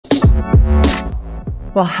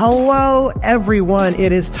Well, hello, everyone.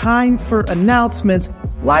 It is time for announcements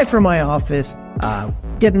live from my office,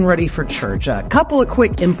 getting ready for church. A couple of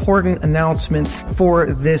quick important announcements for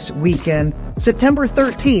this weekend. September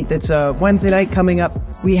 13th, it's a Wednesday night coming up.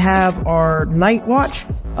 We have our night watch.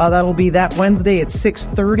 That'll be that Wednesday at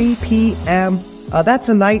 6:30 p.m. That's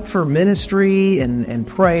a night for ministry and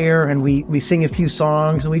prayer, and we sing a few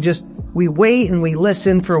songs, and we wait and we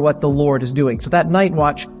listen for what the Lord is doing. So that night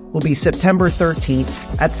watch will be September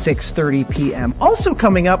 13th at 6:30 p.m. Also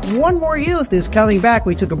coming up, One More Youth is coming back.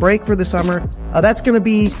 We took a break for the summer. That's going to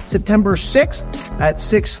be September 6th at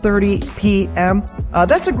 6:30 p.m.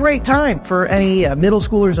 That's a great time for any middle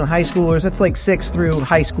schoolers and high schoolers. That's like 6th through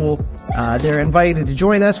high school. They're invited to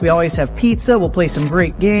join us. We always have pizza. We'll play some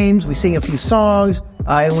great games. We sing a few songs,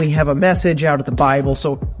 and we have a message out of the Bible.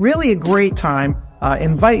 So really a great time.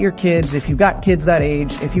 Invite your kids if you've got kids that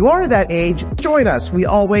age. If you are that age, join us. We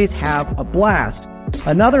always have a blast.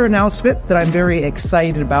 Another announcement that I'm very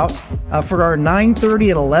excited about, for our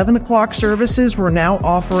 9:30 and 11 o'clock services, we're now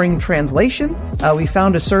offering translation. We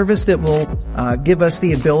found a service that will give us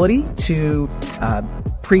the ability to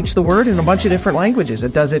preach the word in a bunch of different languages.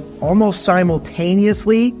 It does it almost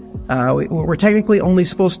simultaneously. We're technically only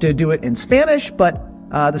supposed to do it in Spanish, but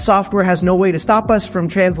the software has no way to stop us from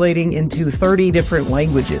translating into 30 different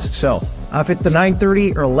languages. So if it's the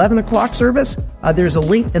 9:30 or 11 o'clock service, there's a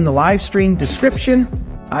link in the live stream description.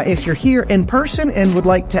 If you're here in person and would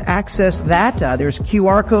like to access that, there's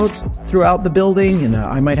QR codes throughout the building, and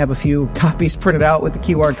I might have a few copies printed out with the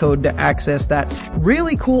QR code to access that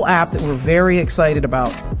really cool app that we're very excited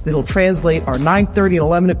about that'll translate our 9:30 and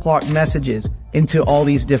 11 o'clock messages into all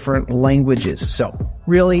these different languages. So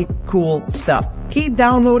really cool stuff. Keep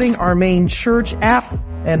downloading our main church app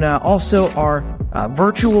and also our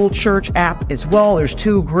virtual church app as well. There's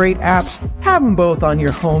two great apps. Have them both on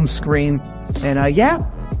your home screen. And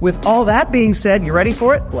with all that being said, you ready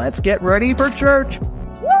for it? Let's get ready for church.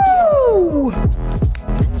 Woo!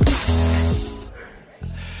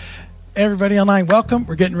 Everybody online, welcome.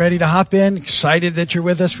 We're getting ready to hop in. Excited that you're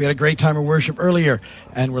with us. We had a great time of worship earlier,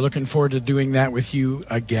 and we're looking forward to doing that with you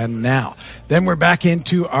again now. Then we're back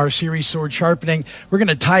into our series, Sword Sharpening. We're going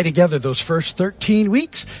to tie together those first 13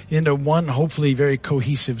 weeks into one, hopefully, very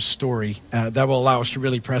cohesive story that will allow us to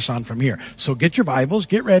really press on from here. So get your Bibles,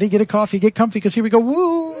 get ready, get a coffee, get comfy, because here we go.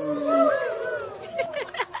 Woo!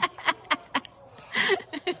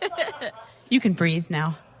 You can breathe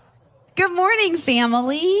now. Good morning,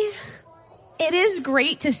 family. It is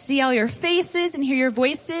great to see all your faces and hear your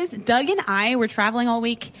voices. Doug and I were traveling all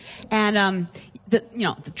week, and the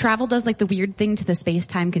travel does like the weird thing to the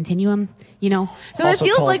space-time continuum, So Also it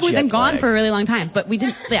feels like we've been gone lag. for a really long time, but we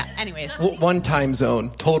didn't. Yeah. Anyways. One time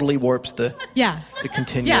zone totally warps the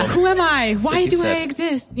continuum. Yeah. Who am I? Why Like you do I said.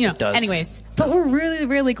 exist? It does. Anyways, but we're really,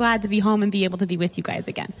 really glad to be home and be able to be with you guys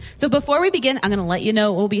again. So before we begin, I'm going to let you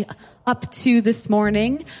know what we'll be up to this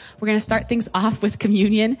morning. We're going to start things off with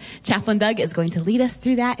communion. Chaplain Doug is going to lead us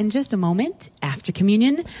through that in just a moment. After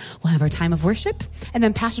communion, we'll have our time of worship, and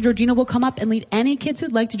then Pastor Georgina will come up and lead any kids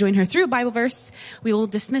who'd like to join her through a Bible verse. We will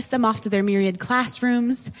dismiss them off to their myriad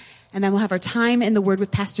classrooms, and then we'll have our time in the Word with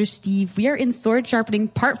Pastor Steve. We are in Sword Sharpening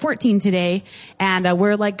Part 14 today, and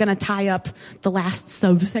we're like going to tie up the last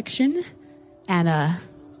subsection, and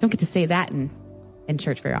don't get to say that in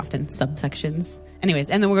church very often, subsections.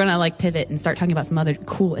 Anyways, and then we're going to pivot and start talking about some other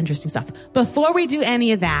cool, interesting stuff. Before we do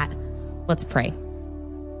any of that, let's pray.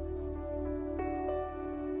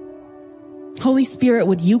 Holy Spirit,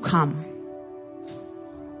 would you come?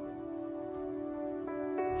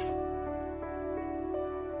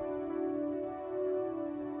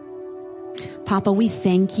 Papa, we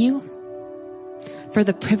thank you for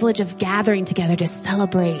the privilege of gathering together to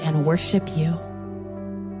celebrate and worship you.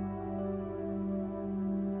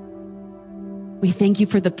 We thank you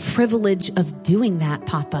for the privilege of doing that,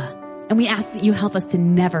 Papa. And we ask that you help us to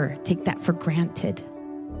never take that for granted.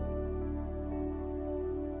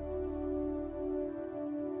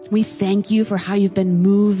 We thank you for how you've been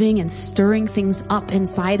moving and stirring things up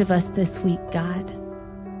inside of us this week, God.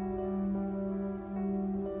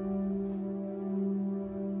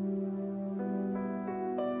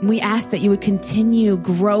 We ask that you would continue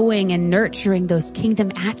growing and nurturing those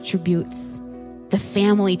kingdom attributes, the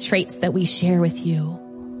family traits that we share with you.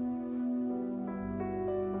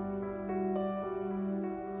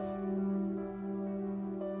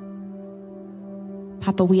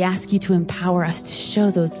 Papa, we ask you to empower us to show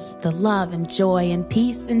the love and joy and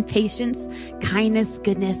peace and patience, kindness,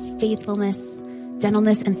 goodness, faithfulness,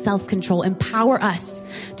 gentleness, and self-control. Empower us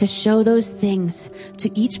to show those things to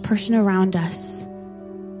each person around us,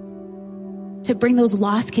 to bring those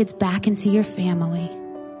lost kids back into your family.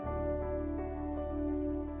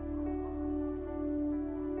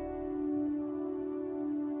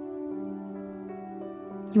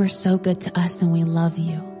 You are so good to us, and we love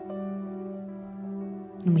you.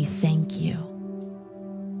 And we thank you.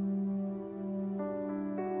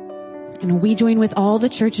 And we join with all the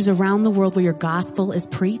churches around the world where your gospel is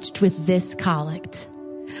preached with this collect.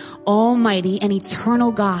 Almighty and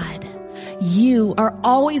eternal God, you are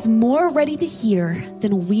always more ready to hear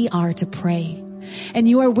than we are to pray. And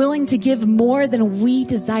you are willing to give more than we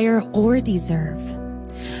desire or deserve.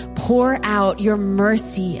 Pour out your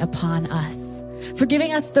mercy upon us,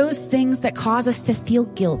 forgiving us those things that cause us to feel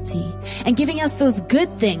guilty, and giving us those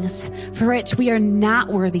good things for which we are not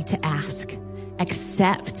worthy to ask,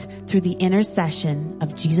 except through the intercession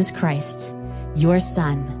of Jesus Christ, your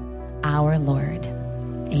Son, our Lord.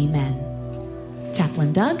 Amen.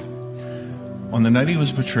 Chaplain Doug. On the night he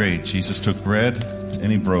was betrayed, Jesus took bread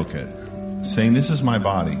and he broke it, saying, "This is my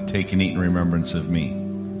body. Take and eat in remembrance of me."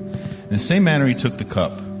 In the same manner he took the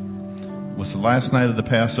cup. It was the last night of the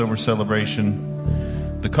Passover celebration.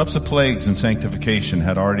 The cups of plagues and sanctification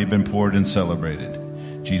had already been poured and celebrated.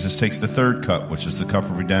 Jesus takes the third cup, which is the cup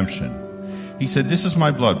of redemption. He said, "This is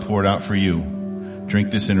my blood poured out for you. Drink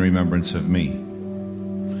this in remembrance of me."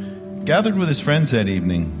 Gathered with his friends that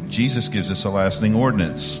evening, Jesus gives us a lasting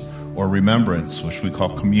ordinance or remembrance, which we call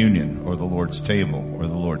communion, or the Lord's table, or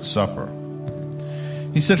the Lord's supper.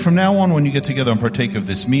 He said, "From now on, when you get together and partake of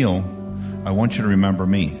this meal, I want you to remember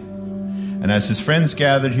me." And as his friends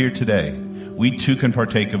gathered here today, we too can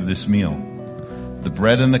partake of this meal, the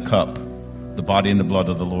bread and the cup, the body and the blood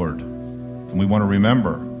of the Lord. And we want to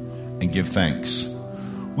remember and give thanks.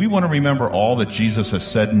 We want to remember all that Jesus has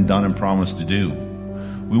said and done and promised to do.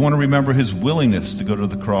 We want to remember his willingness to go to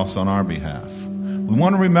the cross on our behalf. We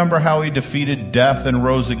want to remember how he defeated death and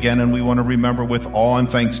rose again, and we want to remember with awe and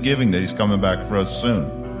thanksgiving that he's coming back for us soon.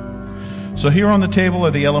 So here on the table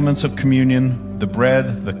are the elements of communion, the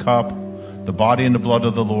bread, the cup, the body and the blood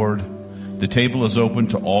of the Lord. The table is open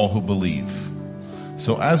to all who believe.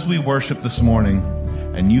 So as we worship this morning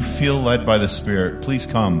and you feel led by the Spirit, please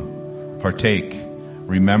come, partake,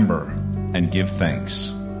 remember, and give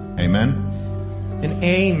thanks. Amen. And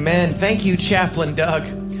amen. Thank you, Chaplain Doug.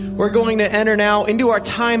 We're going to enter now into our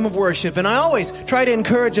time of worship. And I always try to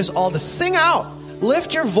encourage us all to sing out.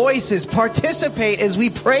 Lift your voices. Participate as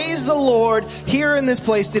we praise the Lord here in this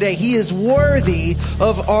place today. He is worthy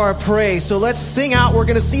of our praise. So let's sing out. We're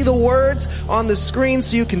going to see the words on the screen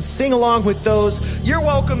so you can sing along with those. You're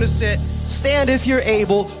welcome to sit. Stand if you're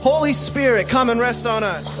able. Holy Spirit, come and rest on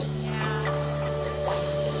us.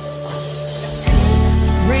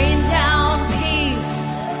 Rain down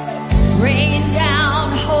peace. Rain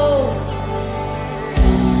down hope.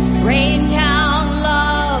 Rain down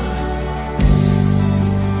love.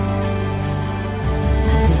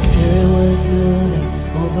 As the Spirit was moving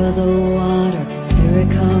over the water,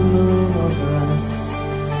 Spirit, come move over us.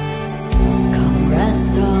 Come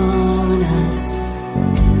rest on us.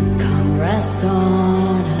 Come rest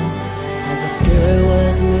on us. As the Spirit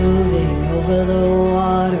was moving over the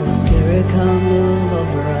water, Spirit, come move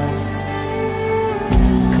over us.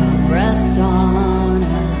 Come rest on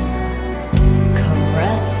us. Come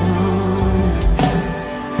rest on us.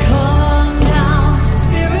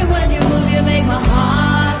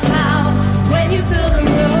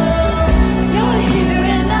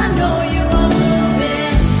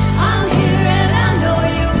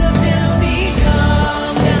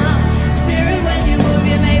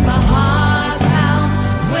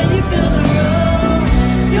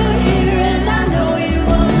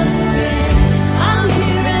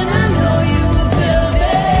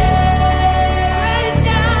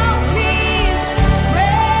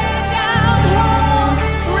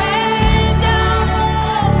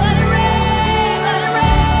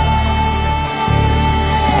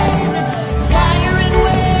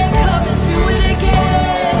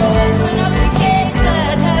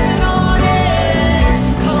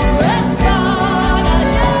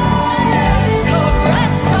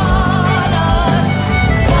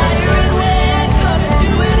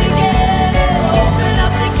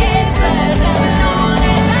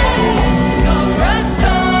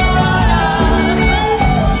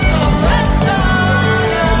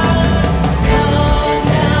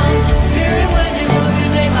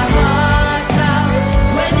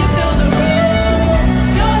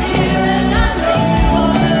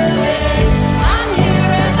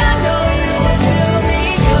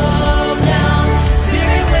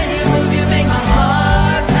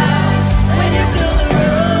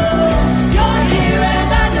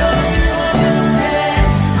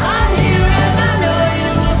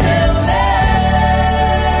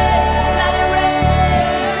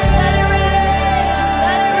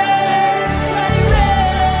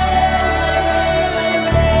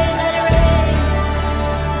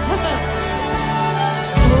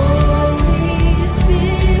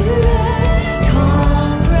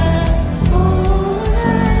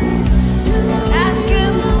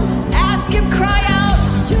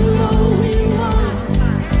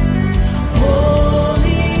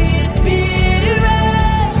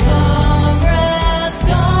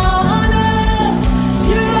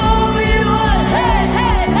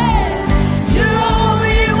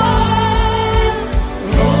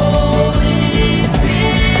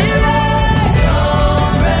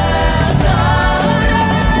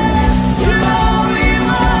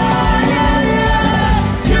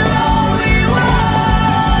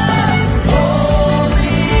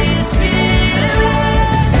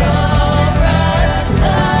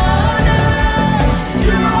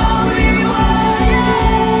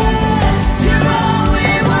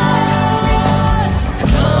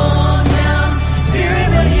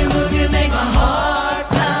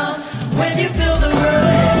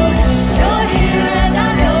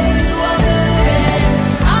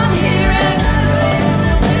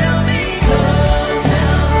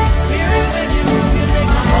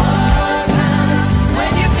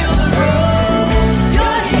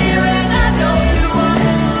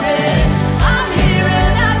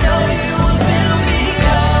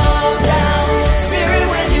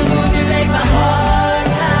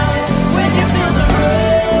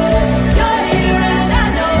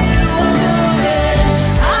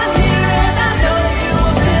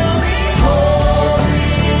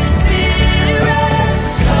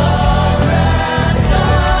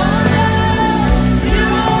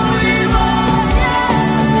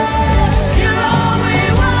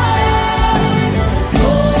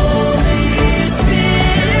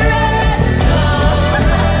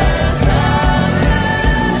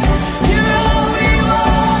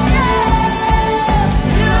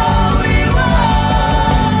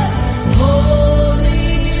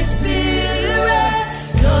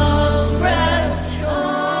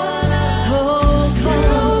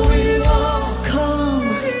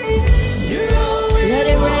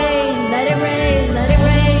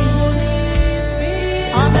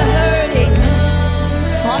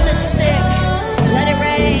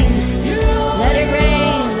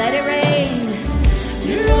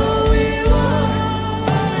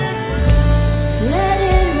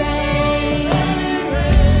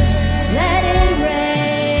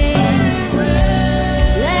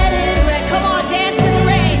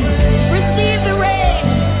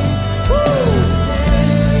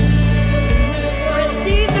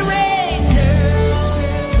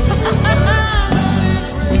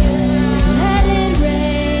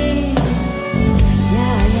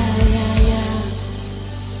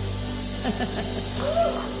 Hallelujah.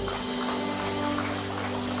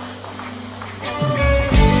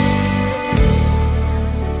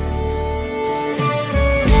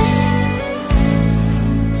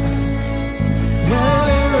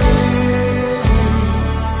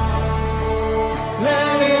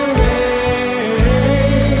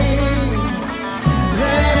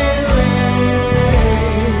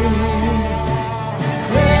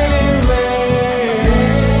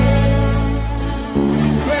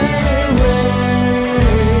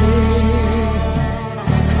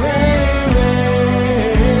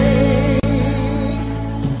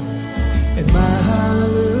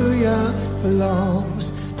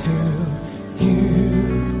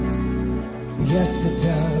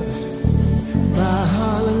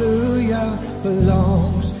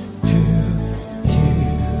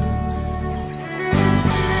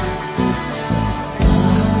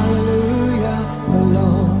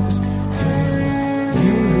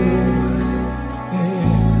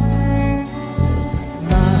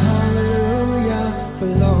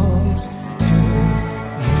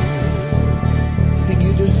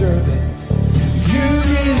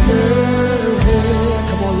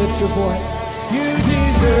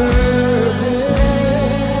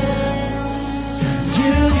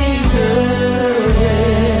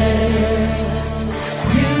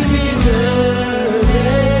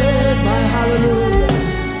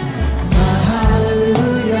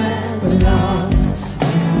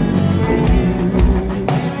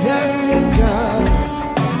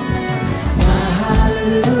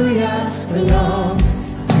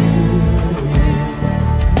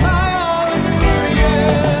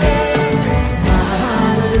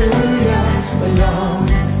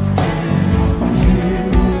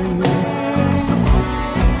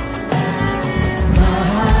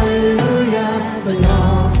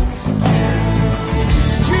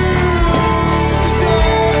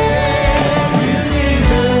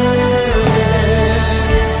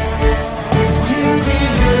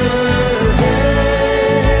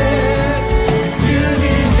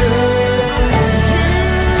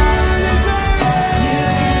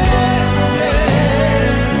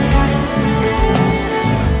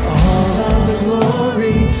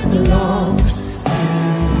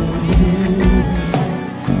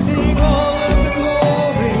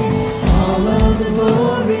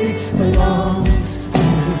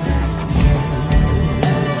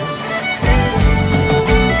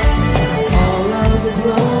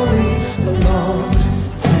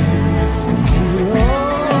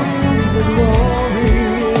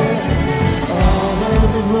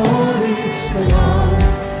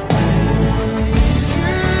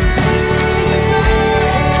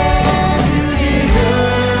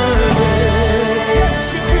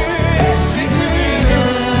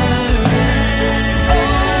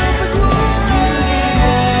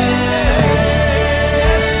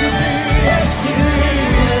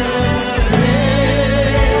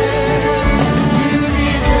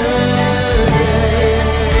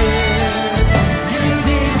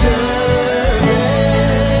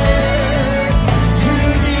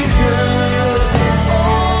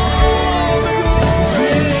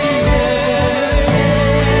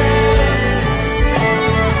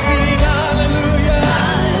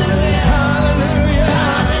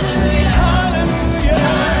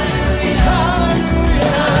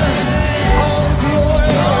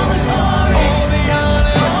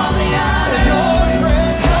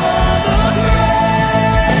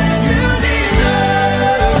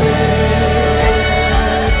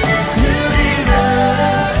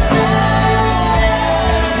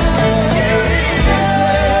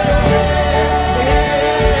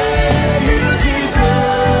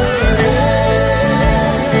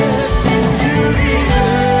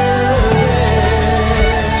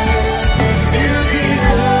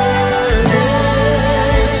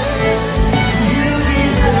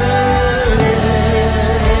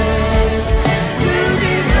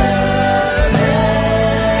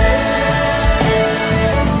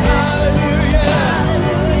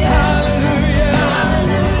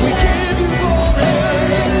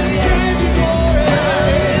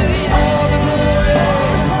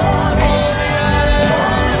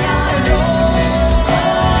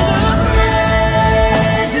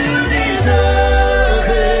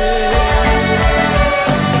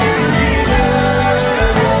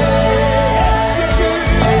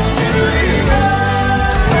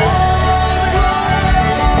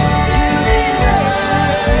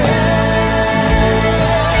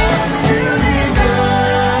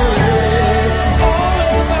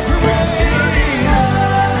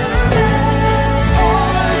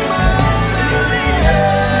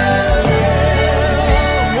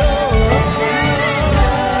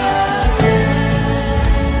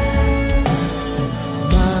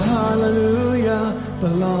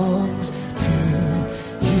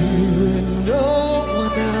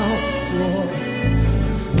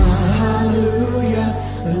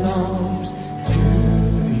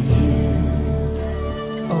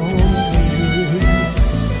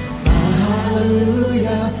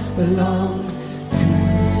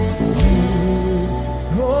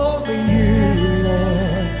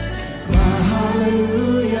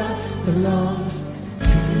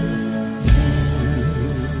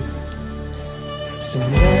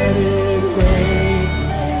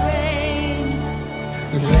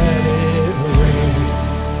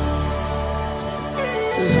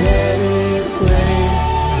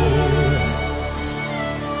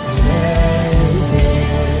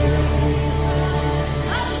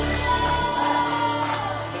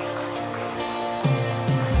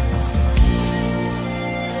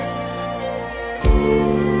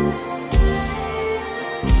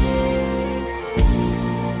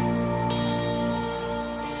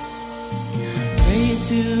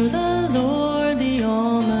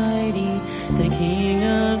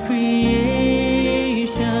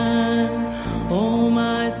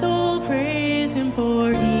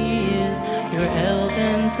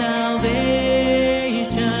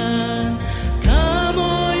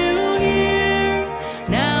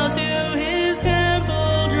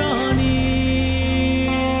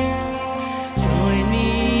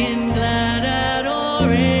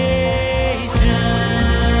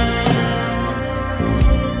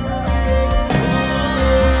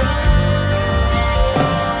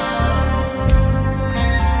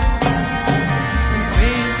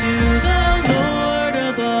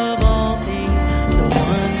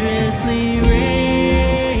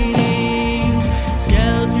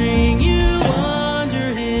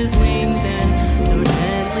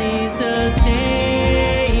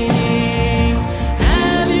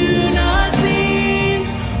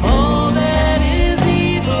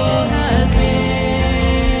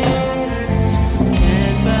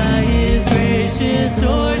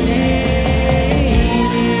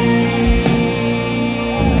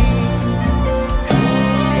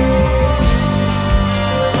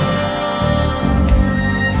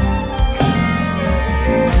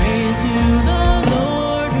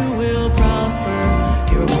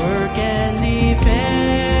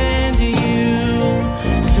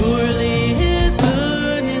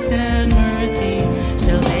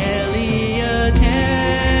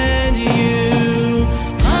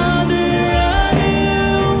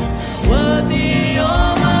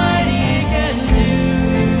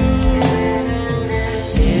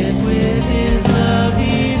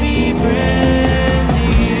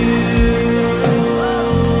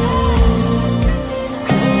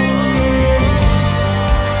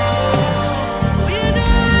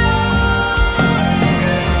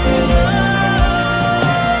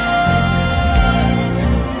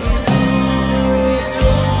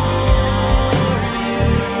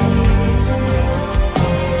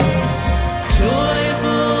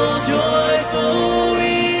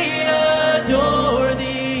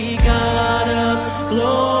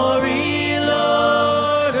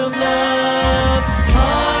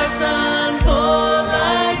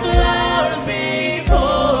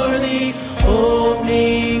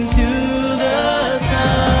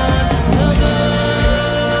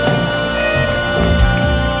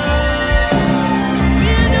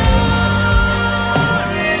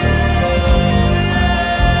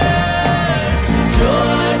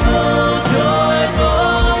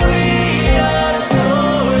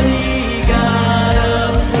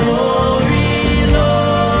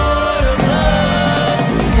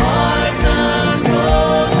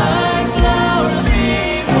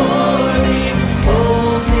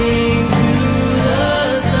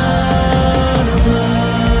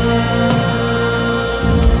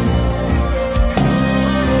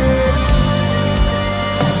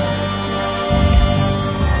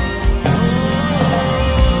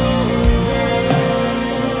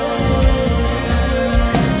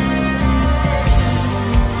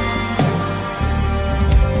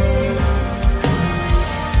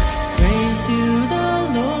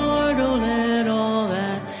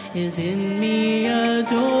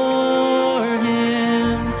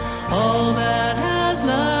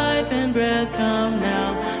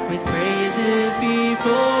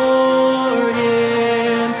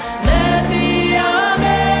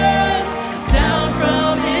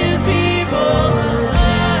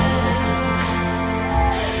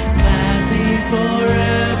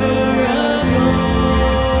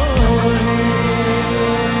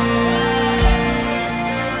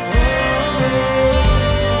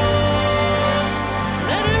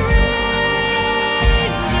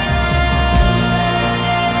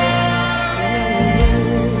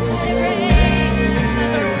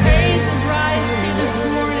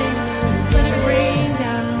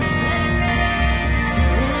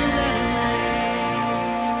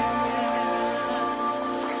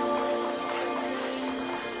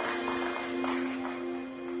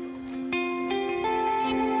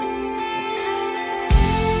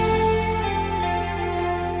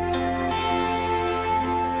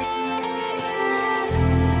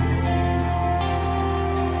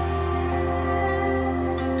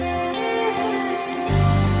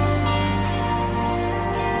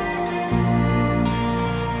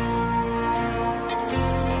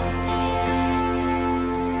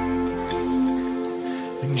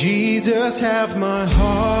 Jesus, have my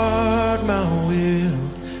heart, my will,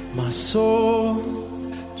 my soul.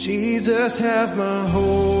 Jesus, have my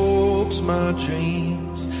hopes, my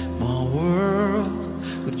dreams, my world.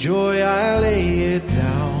 With joy I lay it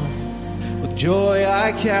down. With joy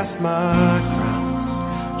I cast my crowns.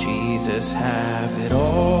 Jesus, have it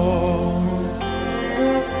all.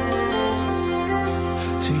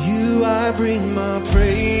 To you I bring my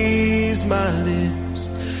praise, my lips,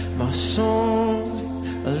 my song,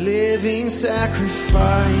 a living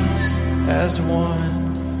sacrifice as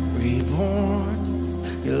one reborn.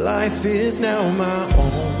 Your life is now my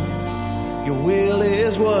own. Your will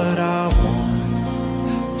is what I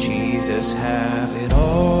want. Jesus, have it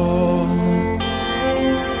all.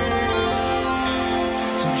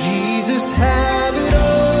 So Jesus, have it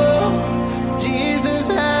all. Jesus,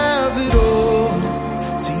 have it all.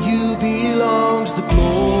 To you belongs the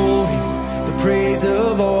glory, the praise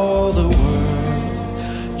of all the world.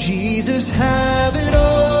 Jesus, have it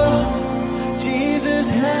all. Jesus,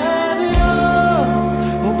 have it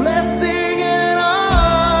all. Oh, blessing and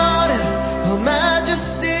honor, oh,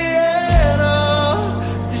 majesty and all.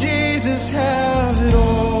 Jesus, have it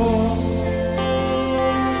all.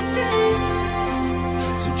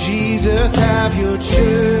 So Jesus, have your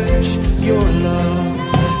church, your love,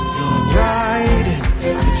 your bride,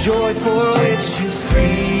 the joy for which you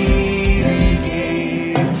freely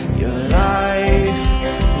gave your life,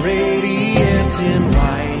 radiant in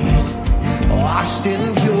white, washed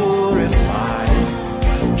and purified.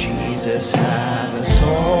 Jesus, have us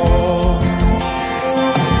all.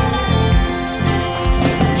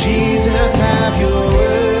 Jesus, have your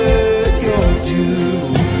word, your due,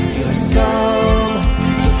 your song,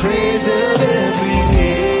 the praise of every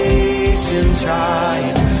nation,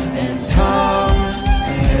 tribe, and tongue.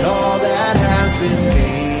 Let all that has been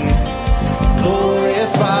made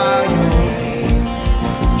glorify your name.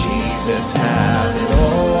 Jesus, have it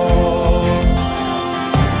all.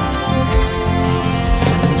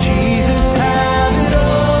 Jesus, have it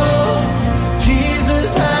all. Jesus,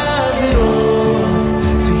 have it all.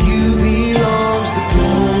 To you belongs the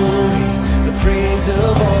glory, the praise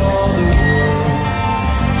of all the world.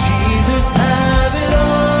 Jesus, have it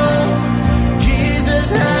all. Jesus,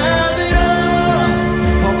 have it all.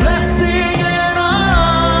 All blessing and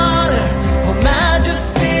honor, all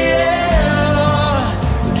majesty and all.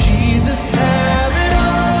 So Jesus, have it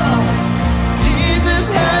all. Jesus,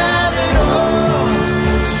 have it all.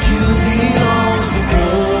 To you belongs the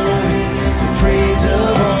glory, the praise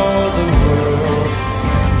of all the world.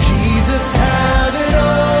 Jesus, have it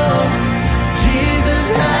all. Jesus,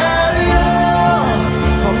 have it all.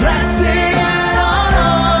 All blessing and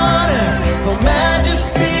honor, all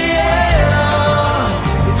majesty and all.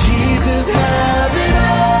 So Jesus, have it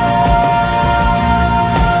all.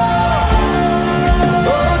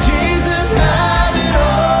 Oh, Jesus, have it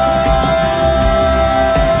all.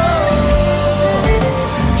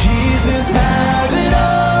 Jesus, have it all.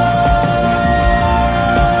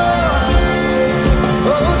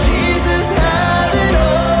 Oh, Jesus, have it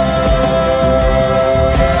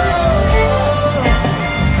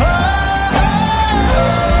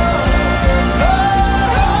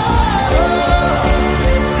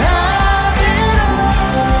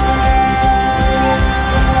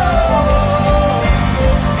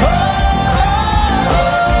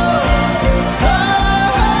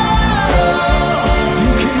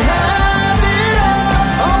You can have it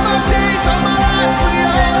all. All my days, all my life, we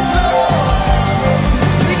overflow.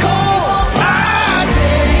 Take all my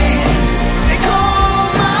days, take all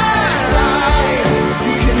my life.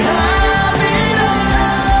 You can have it all.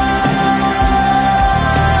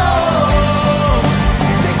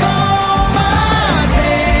 Take all my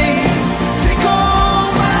days, take all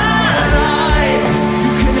my life.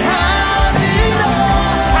 You can have it all.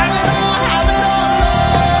 Have it all, have it all.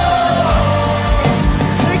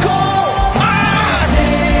 Take all my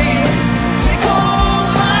days, take all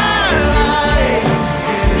my life,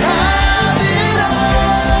 and have it all.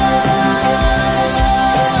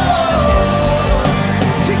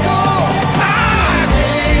 Take all my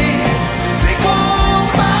days, take all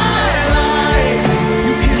my life,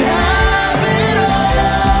 you can have it all.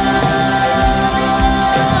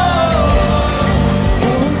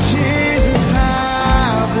 Oh, Jesus,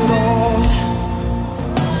 have it all.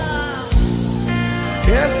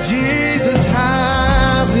 Yes, Jesus,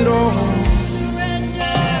 have it all.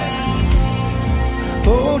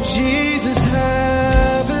 Oh, Jesus,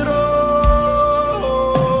 have it all.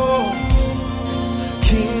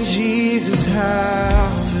 King Jesus,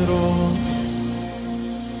 have it all.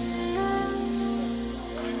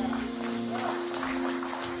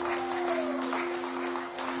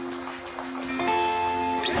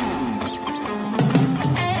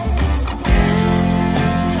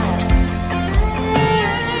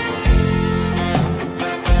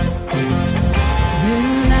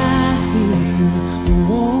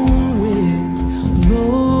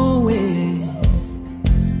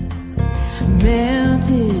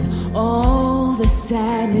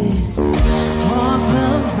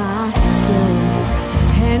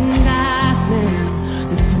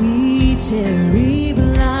 cherry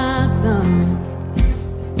blossom,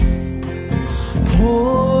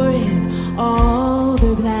 pouring all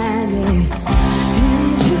the gladness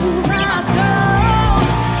into my soul.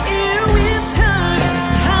 In winter,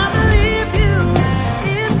 I believe you.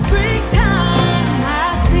 In springtime, I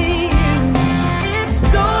see you. It's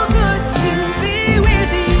so good to be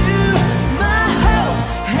with you. My hope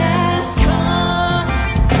has come.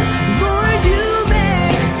 Lord, you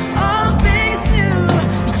make all things new.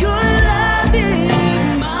 Your love is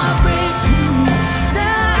my breakthrough.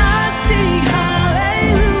 Now I sing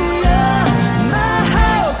hallelujah. My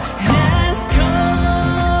hope has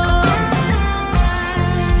come.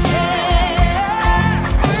 Yeah,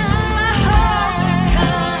 my hope has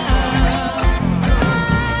come.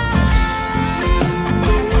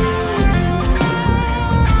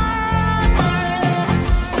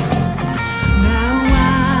 Now I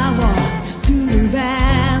walk through the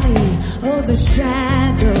valley of the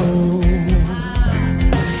shadow,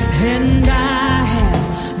 and I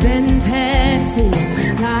have been tested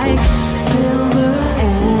like silver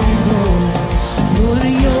and gold. Lord,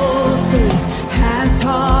 your faith has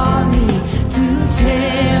taught me to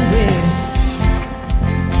cherish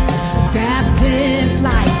that this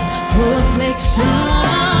light affliction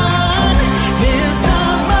is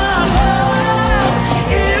summer hope.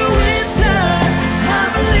 In winter, I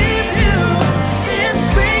believe you. In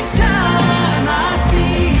springtime, I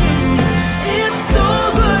see you. It's so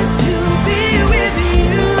good to be with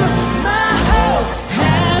you. My hope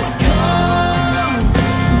has come.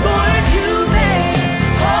 Lord, you make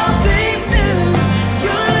all things new.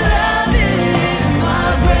 Your love is my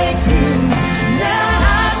breakthrough. Now I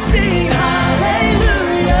sing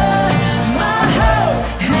hallelujah. My hope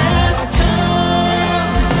has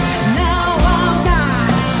come. Now I'm not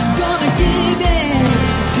gonna give in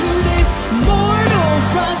to this mortal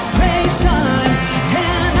frustration,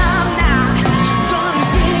 and I'm not gonna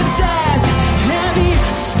give death any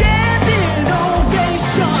standing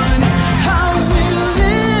ovation. I will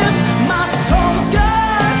lift my soul,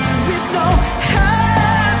 God, with no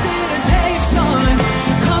hesitation.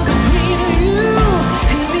 Come between you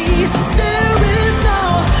and me, there is no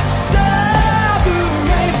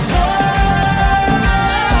separation.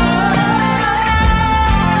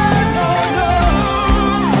 No, no,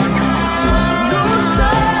 no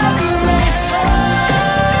separation.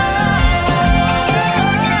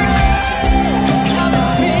 Come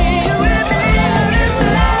between you and me, there is no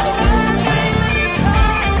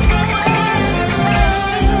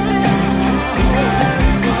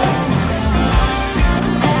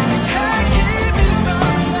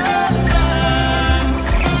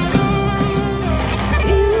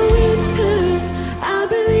In winter, I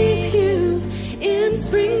believe you. In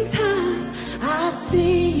springtime, I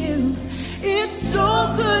see you. It's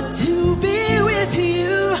so good to be with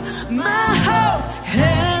you. My hope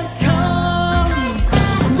has come.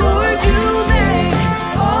 Lord, you make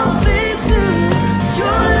all things new.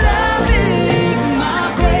 Your love is my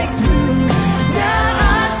breakthrough. Now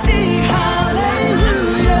I sing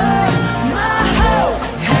hallelujah. My hope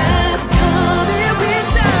has come. In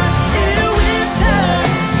winter,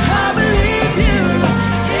 I believe you.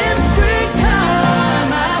 In springtime,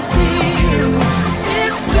 I see you.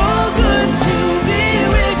 It's so good to be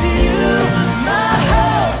with you. My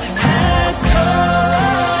hope has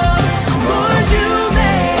come. Lord, you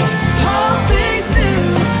make all things new.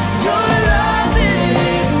 Your love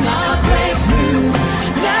is my breakthrough.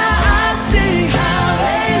 Now I sing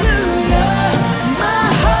hallelujah. My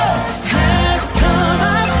hope has come.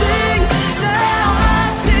 I sing, now I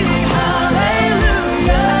sing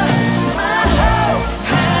hallelujah. My hope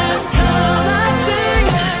has come. I sing,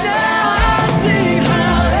 now I sing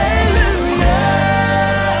hallelujah.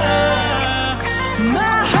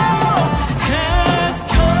 My hope has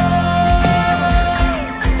come.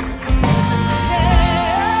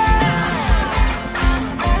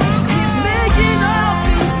 He's making all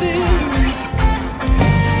things new.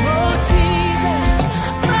 Oh Jesus,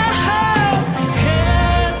 my hope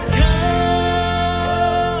has come.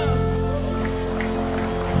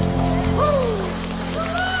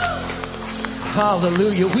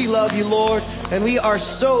 Hallelujah. We love you, Lord, and we are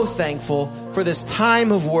so thankful for this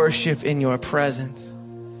time of worship in your presence.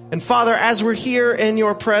 And Father, as we're here in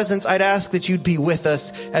your presence, I'd ask that you'd be with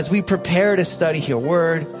us as we prepare to study your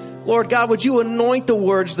word. Lord God, would you anoint the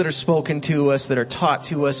words that are spoken to us, that are taught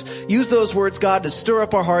to us? Use those words, God, to stir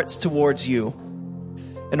up our hearts towards you.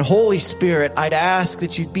 And Holy Spirit, I'd ask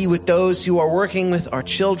that you'd be with those who are working with our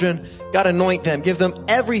children. God, anoint them. Give them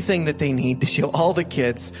everything that they need to show all the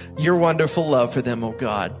kids your wonderful love for them, oh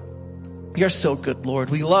God. You're so good, Lord.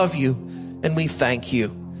 We love you and we thank you.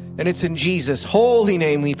 And it's in Jesus' holy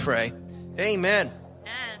name we pray. Amen.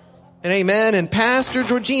 And amen. And Pastor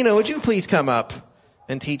Georgina, would you please come up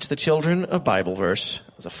and teach the children a Bible verse?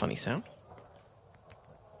 That was a funny sound.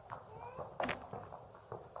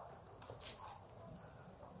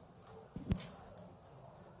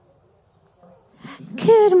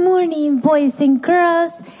 Good morning, boys and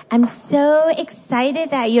girls. I'm so excited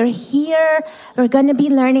that you're here. We're going to be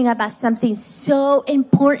learning about something so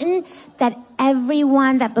important that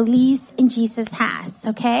everyone that believes in Jesus has,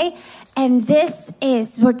 okay? And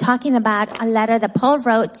we're talking about a letter that Paul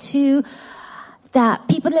wrote to the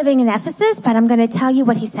people living in Ephesus, but I'm going to tell you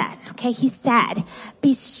what he said, okay? He said,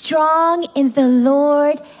 be strong in the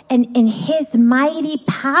Lord and in his mighty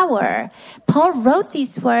power. Paul wrote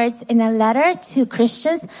these words in a letter to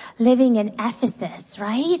Christians living in Ephesus,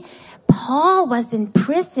 right? Paul was in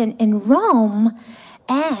prison in Rome,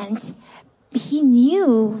 and he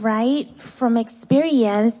knew, right, from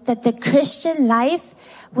experience that the Christian life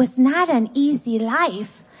was not an easy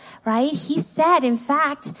life. Right? He said, in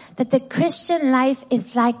fact, that the Christian life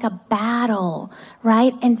is like a battle,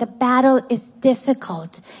 right? And the battle is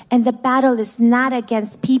difficult. And the battle is not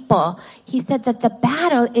against people. He said that the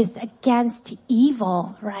battle is against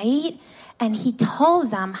evil, right? And he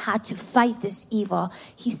told them how to fight this evil.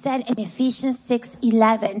 He said in Ephesians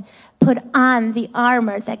 6:11, put on the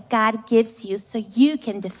armor that God gives you so you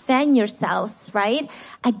can defend yourselves, right?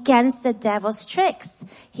 Against the devil's tricks.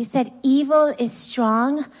 He said, evil is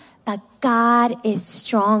strong, but God is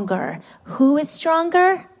stronger. Who is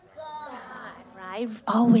stronger? God, right?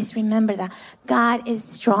 Always remember that. God is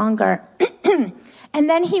stronger. And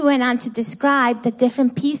then he went on to describe the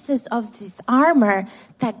different pieces of this armor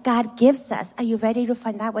that God gives us. Are you ready to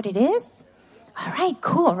find out what it is? All right,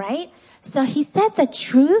 cool, right? So he said the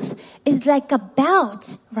truth is like a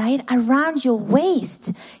belt, right, around your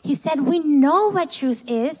waist. He said we know what truth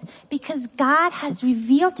is because God has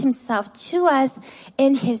revealed himself to us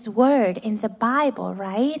in his word, in the Bible,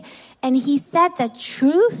 right? And he said that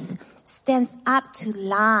truth stands up to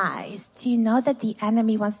lies. Do you know that the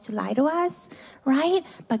enemy wants to lie to us? Right?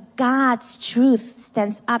 But God's truth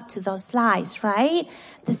stands up to those lies, right?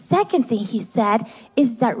 The second thing he said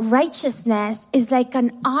is that righteousness is like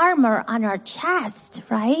an armor on our chest,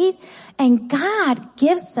 right? And God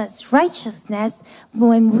gives us righteousness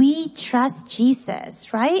when we trust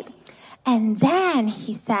Jesus, right? And then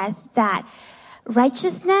he says that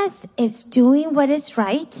righteousness is doing what is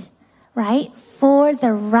right, right? For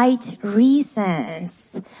the right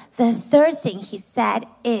reasons. The third thing he said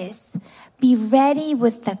is be ready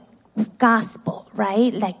with the gospel,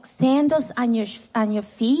 right? Like sandals on your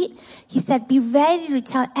feet. He said, be ready to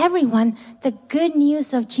tell everyone the good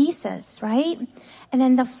news of Jesus, right? And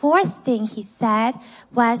then the fourth thing he said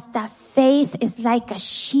was that faith is like a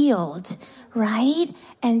shield, right?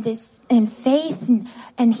 And faith,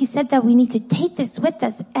 and he said that we need to take this with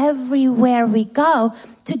us everywhere we go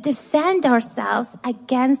to defend ourselves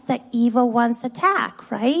against the evil one's attack,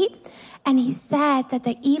 right? And he said that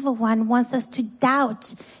the evil one wants us to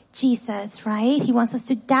doubt Jesus, right? He wants us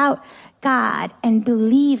to doubt God and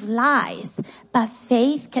believe lies. But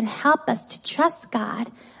faith can help us to trust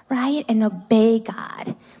God, right? And obey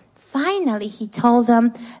God. Finally, he told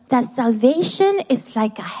them that salvation is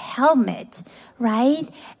like a helmet, right?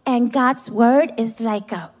 And God's word is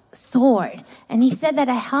like a sword. And he said that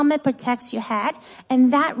a helmet protects your head,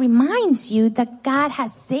 and that reminds you that God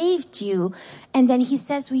has saved you. And then he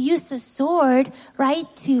says we use the sword, right,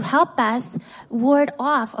 to help us ward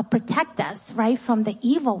off or protect us, right, from the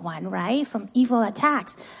evil one, right, from evil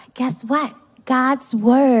attacks. Guess what? God's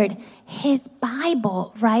word, his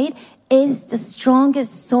Bible, right, is the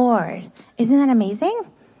strongest sword. Isn't that amazing?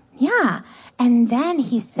 Yeah. And then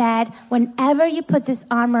he said, whenever you put this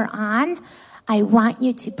armor on, I want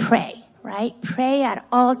you to pray, right? Pray at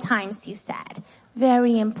all times, he said.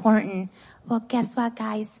 Very important. Well, guess what,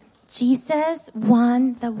 guys? Jesus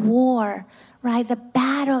won the war, right? The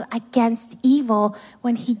battle against evil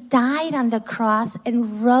when he died on the cross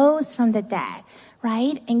and rose from the dead,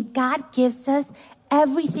 right? And God gives us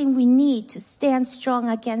everything we need to stand strong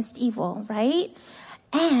against evil, right?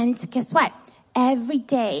 And guess what? Every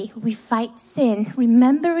day we fight sin,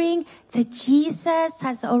 remembering that Jesus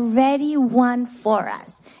has already won for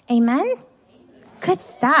us. Amen? Good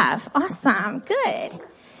stuff. Awesome. Good.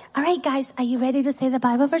 All right, guys, are you ready to say the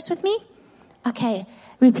Bible verse with me? Okay.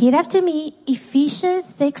 Repeat after me. Ephesians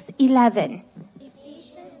 6:11.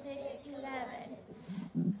 Ephesians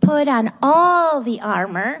 6:11. Put on all the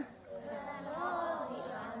armor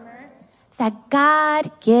that God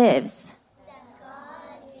gives.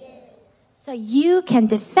 So you can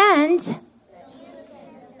defend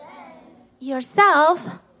yourself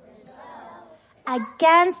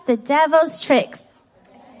against the devil's tricks.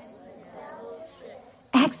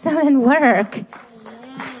 Excellent work.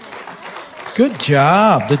 Good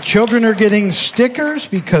job. The children are getting stickers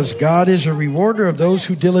because God is a rewarder of those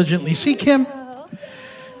who diligently seek him.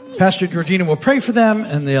 Pastor Georgina will pray for them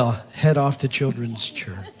and they'll head off to Children's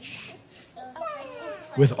Church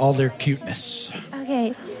with all their cuteness.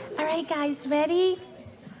 Okay. All right, guys, ready?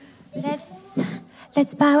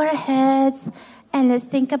 Let's bow our heads and let's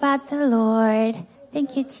think about the Lord.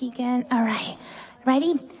 Thank you, Tegan. All right.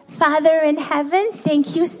 Ready? Father in heaven,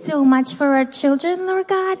 thank you so much for our children, Lord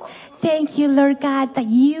God. Thank you, Lord God, that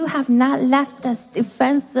you have not left us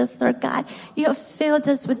defenseless, Lord God. You have filled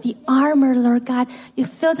us with the armor, Lord God. You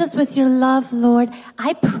filled us with your love, Lord.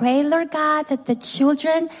 I pray, Lord God, that the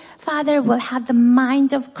children, Father, will have the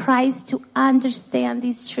mind of Christ to understand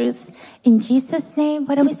these truths. In Jesus' name,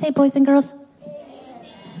 what do we say, boys and girls?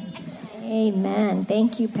 Amen.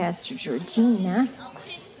 Thank you, Pastor Georgina.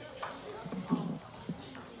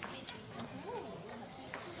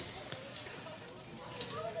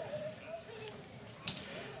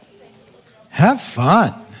 Have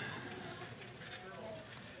fun.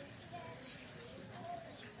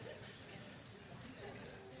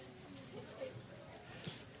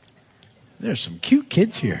 There's some cute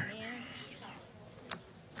kids here.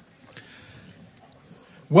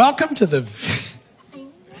 Welcome to the...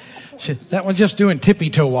 That one's just doing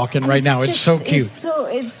tippy toe walking right now. It's so cute.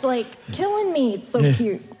 It's like killing me. It's so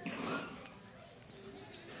cute.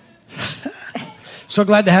 So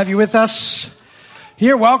glad to have you with us.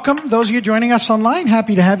 Here, welcome. Those of you joining us online,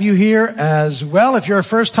 happy to have you here as well. If you're a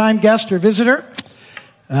first-time guest or visitor,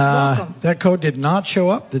 that code did not show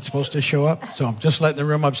up. It's supposed to show up. So I'm just letting the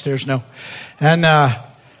room upstairs know. And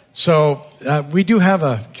we do have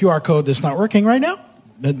a QR code that's not working right now.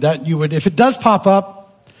 That you would, if it does pop up,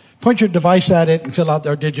 point your device at it and fill out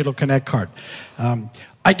our Digital Connect card.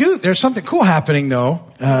 There's something cool happening, though,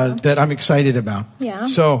 that I'm excited about. Yeah.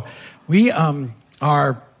 So we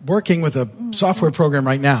are working with a software program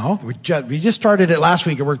right now. We just started it last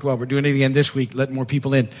week. It worked well. We're doing it again this week, letting more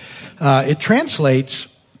people in. It translates,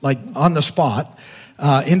 like on the spot,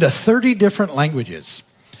 into 30 different languages.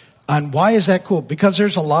 And why is that cool? Because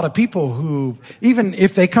there's a lot of people who, even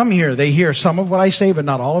if they come here, they hear some of what I say, but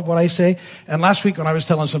not all of what I say. And last week when I was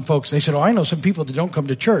telling some folks, they said, I know some people that don't come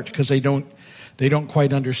to church because they don't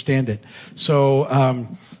quite understand it. So,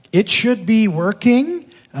 it should be working,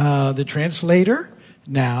 the translator.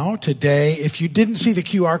 Now, today, if you didn't see the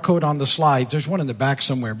QR code on the slides, there's one in the back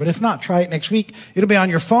somewhere. But if not, try it next week. It'll be on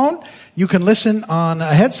your phone. You can listen on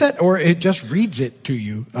a headset, or it just reads it to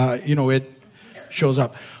you. It shows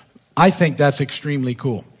up. I think that's extremely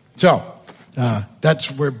cool. So,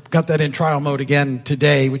 we've got that in trial mode again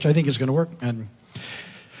today, which I think is going to work. And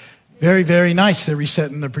very, very nice. They're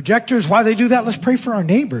resetting the projectors. Why they do that? Let's pray for our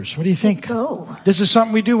neighbors. What do you think? Go. This is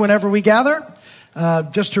something we do whenever we gather,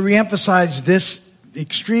 just to reemphasize this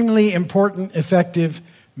extremely important, effective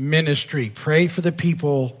ministry. Pray for the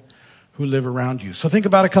people who live around you. So think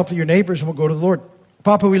about a couple of your neighbors and we'll go to the Lord.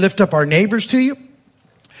 Papa, we lift up our neighbors to you.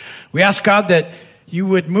 We ask God that you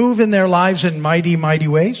would move in their lives in mighty, mighty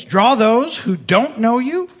ways. Draw those who don't know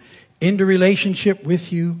you into relationship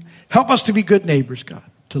with you. Help us to be good neighbors, God,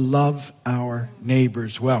 to love our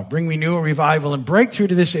neighbors well. Bring renewal, revival, and breakthrough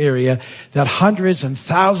to this area that hundreds and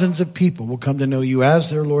thousands of people will come to know you as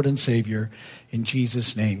their Lord and Savior. In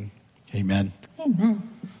Jesus' name, amen. Amen.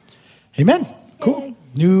 Amen. Cool.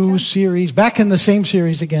 New series. Back in the same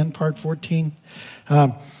series again, part 14.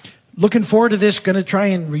 Looking forward to this. Going to try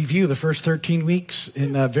and review the first 13 weeks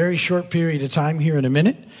in a very short period of time here in a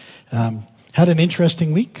minute. Had an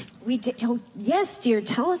interesting week. We did. Oh, yes, dear.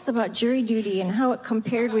 Tell us about jury duty and how it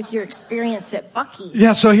compared with your experience at Buc-ee's.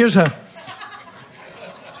 Yeah, so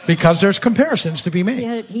because there's comparisons to be made.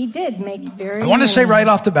 Yeah, he did make very. I want to say right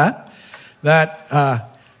off the bat that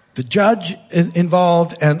the judge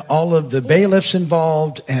involved and all of the bailiffs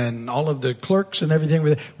involved and all of the clerks and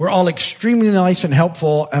everything were all extremely nice and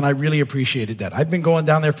helpful, and I really appreciated that. I've been going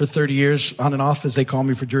down there for 30 years on and off, as they call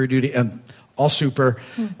me, for jury duty, and all super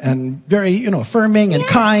and very, affirming and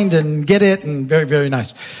kind and get it and very, very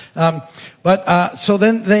nice. So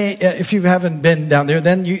then if you haven't been down there,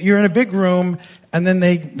 then you're in a big room. And then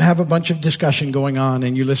they have a bunch of discussion going on,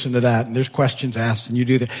 and you listen to that, and there's questions asked, and you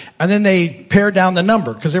do that. And then they pare down the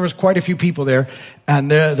number, because there was quite a few people there,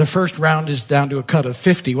 and the first round is down to a cut of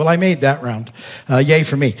 50. Well, I made that round. Yay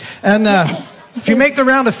for me. And if you make the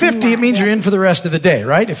round of 50, it means you're in for the rest of the day,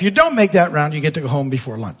 right? If you don't make that round, you get to go home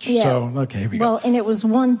before lunch. Yeah. So, okay, here we go. Well, and it was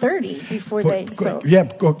 1:30 before they... Actually,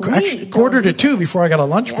 1:45 before I got a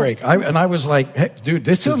lunch break. I was like, hey, dude,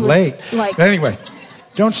 this is late. But anyway...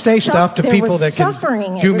 Don't say stuff to people that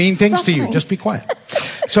suffering. can do mean things to you. Just be quiet.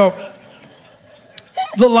 So,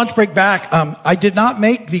 little lunch break back. I did not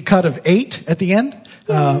make the cut of 8 at the end.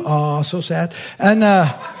 So sad. And,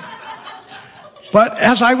 but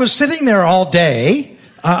as I was sitting there all day,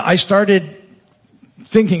 I started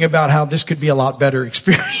thinking about how this could be a lot better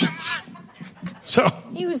experience. So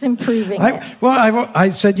he was improving I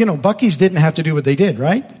said, Buc-ee's didn't have to do what they did,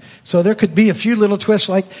 right? So there could be a few little twists,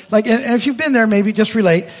 and if you've been there, maybe just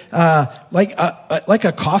relate, like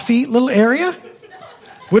a coffee little area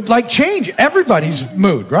would change everybody's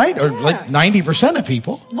mood, right? Or 90% of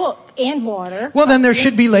people. Well, and water. Well, then there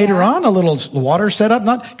should be later on a little water set up,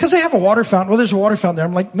 not because they have a water fountain. Well, there's a water fountain there.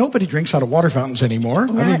 I'm like, nobody drinks out of water fountains anymore.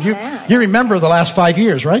 You remember the last 5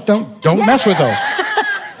 years, right? Don't mess with those.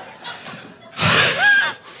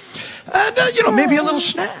 And, maybe a little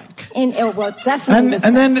snack. Definitely.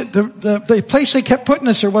 And then the place they kept putting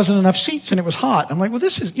us, there wasn't enough seats and it was hot. I'm like, well,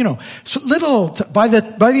 this is, so little, by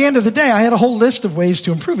the end of the day, I had a whole list of ways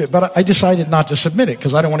to improve it, but I decided not to submit it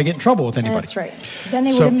because I don't want to get in trouble with anybody. That's right. Then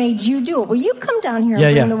they would have made you do it. Well, you come down here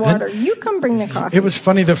and bring the water. You come bring the coffee. It was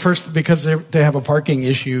funny because they have a parking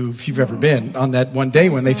issue, if you've ever been, on that one day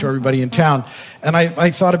when they throw everybody in town. And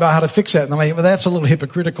I thought about how to fix that. And I'm like, well, that's a little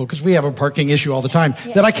hypocritical because we have a parking issue all the time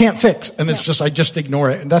that I can't fix. And it's I just ignore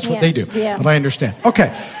it. And that's what they do. Yeah. But I understand.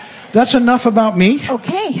 Okay. That's enough about me.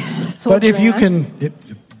 Okay. But if you can,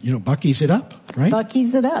 Buc-ee's it up, right?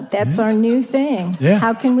 Buc-ee's it up. That's our new thing. Yeah.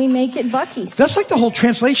 How can we make it Buc-ee's? That's like the whole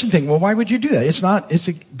translation thing. Well, why would you do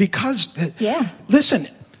that? Because listen,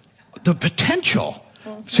 the potential.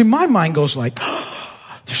 See, my mind goes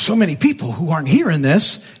there's so many people who aren't hearing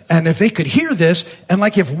this, and if they could hear this, and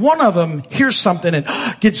if one of them hears something and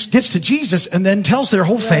gets to Jesus and then tells their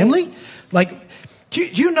whole family, do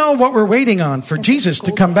you know what we're waiting on for Jesus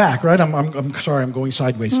to come back, right? I'm sorry, I'm going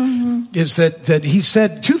sideways. Mm-hmm. Is that he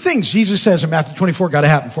said 2 things Jesus says in Matthew 24 got to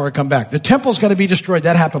happen before I come back. The temple's got to be destroyed.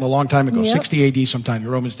 That happened a long time ago, 60 AD sometime. The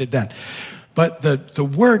Romans did that. But the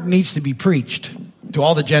word needs to be preached to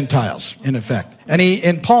all the Gentiles, in effect.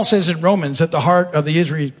 And Paul says in Romans that the heart of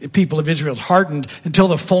the people of Israel is hardened until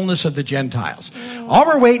the fullness of the Gentiles. All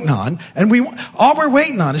we're waiting on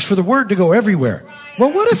is for the word to go everywhere.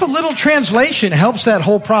 Well, what if a little translation helps that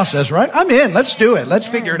whole process, right? I'm in. Let's do it. Let's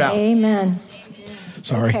figure it out. Amen.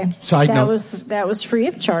 Sorry. Okay. Side note. That was free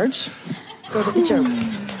of charge. Go to the jokes.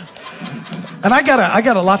 And I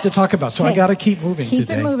got a lot to talk about, so I got to keep moving today. Keep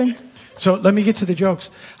it moving. So let me get to the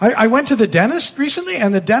jokes. I went to the dentist recently,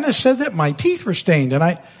 and the dentist said that my teeth were stained. And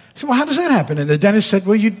I said, well, how does that happen? And the dentist said,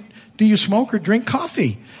 well, do you smoke or drink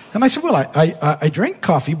coffee? And I said, well, I drink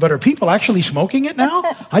coffee, but are people actually smoking it now?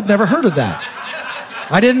 I'd never heard of that.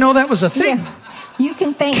 I didn't know that was a thing. Yeah. You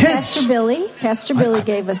can thank kids. Pastor Billy. Pastor Billy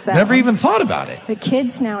gave us that. Never even thought about it. The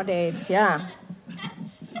kids nowadays, yeah.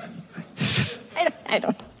 I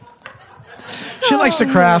don't. She likes to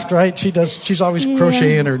craft, right? She's always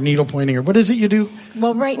crocheting or needle pointing or what is it you do?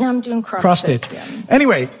 Well, right now I'm doing cross stitch. Yeah.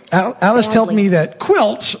 Anyway, Alice told me that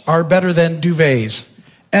quilts are better than duvets.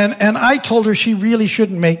 And I told her she really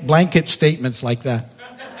shouldn't make blanket statements like that.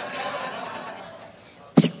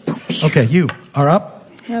 Okay, you are up.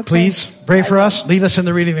 Okay. Please pray for us. Lead us in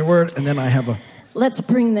the reading of the word. And then I have Let's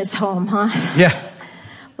bring this home, huh? Yeah.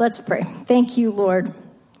 Let's pray. Thank you, Lord,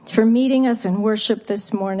 for meeting us in worship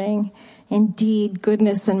this morning. Indeed,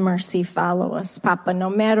 goodness and mercy follow us, Papa, no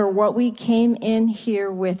matter what we came in here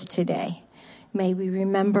with today. May we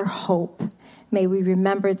remember hope. May we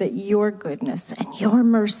remember that your goodness and your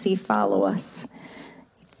mercy follow us.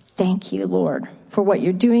 Thank you, Lord, for what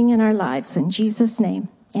you're doing in our lives. In Jesus' name,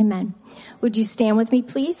 amen. Would you stand with me,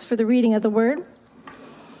 please, for the reading of the word?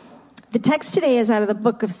 The text today is out of the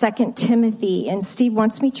book of 2 Timothy, and Steve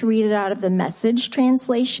wants me to read it out of the Message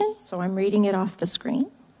translation, so I'm reading it off the screen.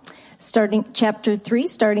 Starting chapter 3,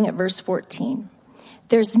 starting at verse 14.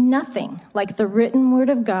 There's nothing like the written word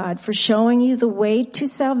of God for showing you the way to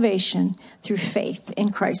salvation through faith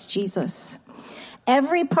in Christ Jesus.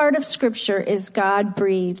 Every part of Scripture is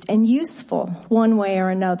God-breathed and useful one way or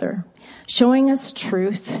another, showing us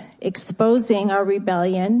truth, exposing our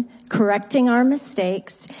rebellion, correcting our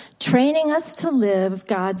mistakes, training us to live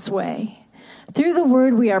God's way. Through the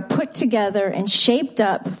word, we are put together and shaped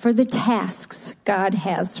up for the tasks God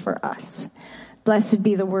has for us. Blessed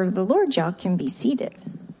be the word of the Lord. Y'all can be seated.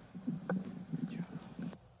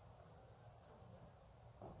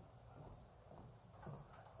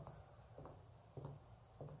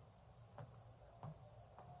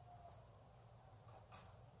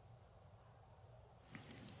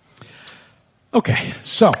 Okay,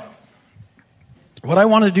 so what I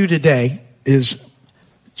want to do today is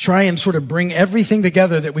try and sort of bring everything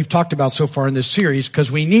together that we've talked about so far in this series,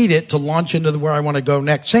 because we need it to launch into where I want to go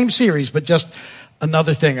next. Same series, but just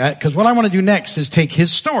another thing. Because what I want to do next is take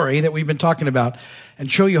his story that we've been talking about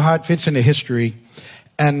and show you how it fits into history.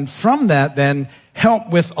 And from that, then, help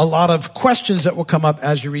with a lot of questions that will come up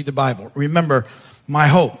as you read the Bible. Remember, my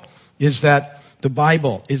hope is that the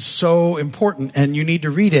Bible is so important and you need to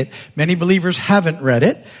read it. Many believers haven't read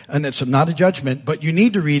it, and it's not a judgment, but you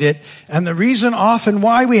need to read it. And the reason often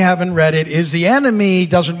why we haven't read it is the enemy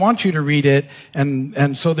doesn't want you to read it,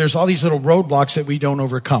 and so there's all these little roadblocks that we don't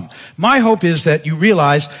overcome. My hope is that you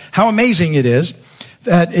realize how amazing it is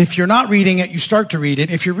that if you're not reading it, you start to read it.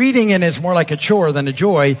 If you're reading it and it's more like a chore than a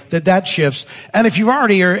joy, that shifts. And if you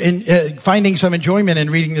already are finding some enjoyment in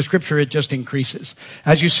reading the scripture, it just increases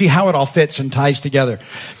as you see how it all fits and ties together.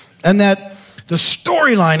 And that the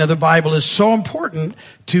storyline of the Bible is so important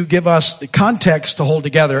to give us the context to hold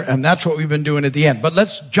together, and that's what we've been doing at the end. But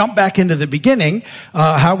let's jump back into the beginning,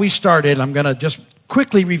 how we started. I'm going to just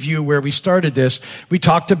quickly review where we started this. We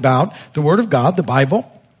talked about the Word of God, the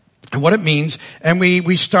Bible, and what it means. And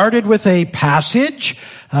we started with a passage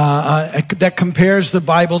that compares the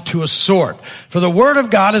Bible to a sword. For the Word of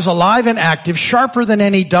God is alive and active, sharper than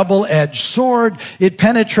any double-edged sword. It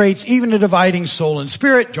penetrates even to dividing soul and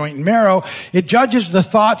spirit, joint and marrow. It judges the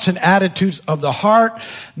thoughts and attitudes of the heart.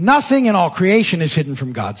 Nothing in all creation is hidden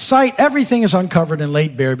from God's sight. Everything is uncovered and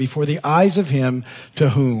laid bare before the eyes of him to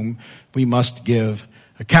whom we must give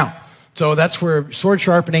account. So that's where sword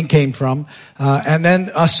sharpening came from. And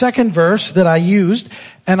then a second verse that I used,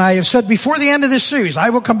 and I have said before the end of this series, I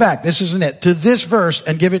will come back, this isn't it, to this verse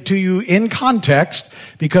and give it to you in context,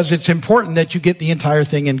 because it's important that you get the entire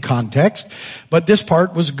thing in context. But this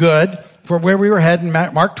part was good for where we were heading.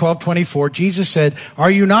 Mark 12:24, Jesus said,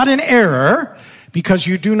 "Are you not in error because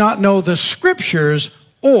you do not know the scriptures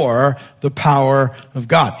or the power of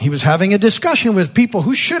God?" He was having a discussion with people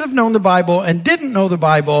who should have known the Bible and didn't know the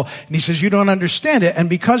Bible. And he says, you don't understand it. And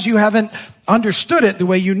because you haven't understood it the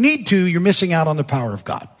way you need to, you're missing out on the power of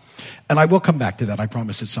God. And I will come back to that, I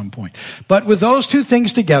promise, at some point. But with those two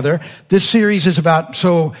things together, this series is about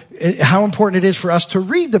how important it is for us to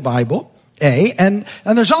read the Bible, and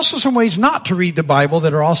there's also some ways not to read the Bible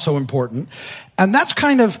that are also important. And that's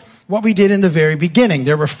kind of what we did in the very beginning.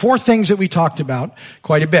 There were 4 things that we talked about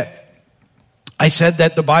quite a bit. I said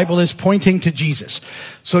that the Bible is pointing to Jesus.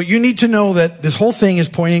 So you need to know that this whole thing is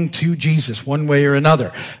pointing to Jesus one way or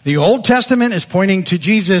another. The Old Testament is pointing to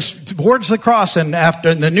Jesus towards the cross, and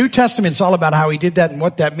after the New Testament, it's all about how he did that and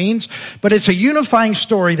what that means. But it's a unifying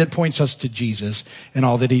story that points us to Jesus and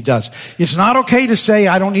all that he does. It's not okay to say,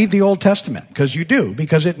 I don't need the Old Testament, because you do,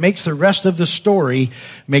 because it makes the rest of the story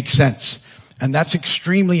make sense. And that's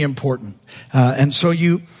extremely important. And so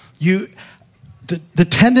the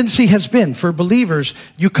tendency has been for believers,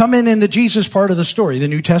 you come in the Jesus part of the story, the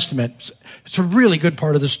New Testament. It's a really good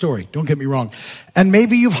part of the story. Don't get me wrong. And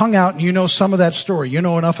maybe you've hung out and you know some of that story. You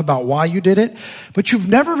know enough about why you did it, but you've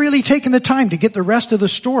never really taken the time to get the rest of the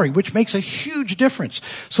story, which makes a huge difference.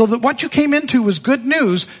 So that what you came into was good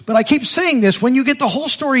news, but I keep saying this, when you get the whole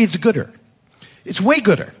story, it's gooder. It's way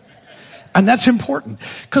gooder. And that's important.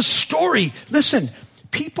 Because story, listen,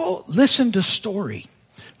 people listen to story,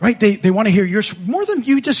 right? They want to hear yours more than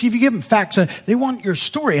you just, if you give them facts, they want your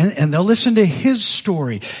story, and they'll listen to his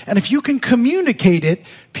story. And if you can communicate it,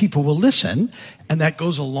 people will listen, and that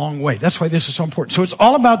goes a long way. That's why this is so important. So it's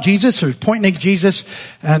all about Jesus, so it's pointing to Jesus,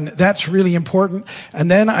 and that's really important. And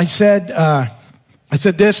then I said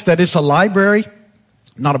this, that it's a library,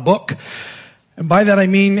 not a book. And by that I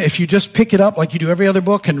mean, if you just pick it up like you do every other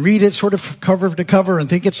book and read it sort of cover to cover and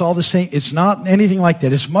think it's all the same, it's not anything like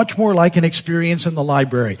that. It's much more like an experience in the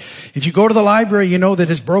library. If you go to the library, you know that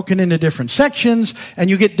it's broken into different sections, and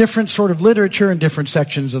you get different sort of literature in different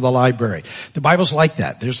sections of the library. The Bible's like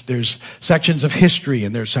that. There's sections of history,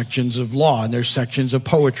 and there's sections of law, and there's sections of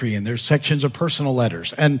poetry, and there's sections of personal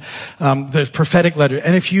letters, and there's prophetic letters.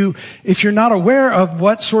 And if you're not aware of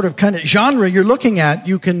what sort of kind of genre you're looking at,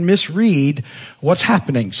 you can misread what's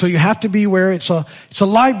happening. So you have to be aware it's a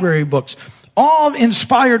library of books, all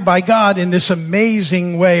inspired by God in this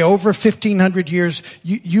amazing way, over 1,500 years,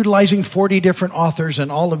 utilizing 40 different authors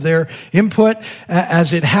and all of their input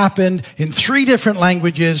as it happened in 3 different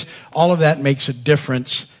languages. All of that makes a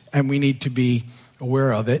difference, and we need to be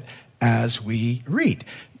aware of it as we read.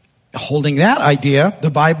 Holding that idea,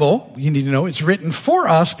 the Bible, you need to know, it's written for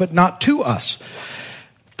us, but not to us.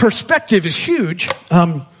 Perspective is huge,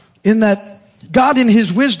 in that God in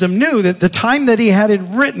his wisdom knew that the time that he had it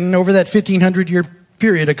written over that 1,500 year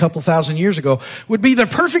period a couple thousand years ago would be the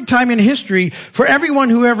perfect time in history for everyone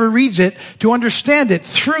who ever reads it to understand it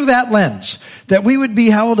through that lens. That we would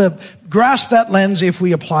be able to grasp that lens if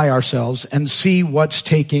we apply ourselves and see what's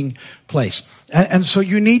taking place. And so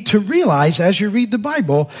you need to realize as you read the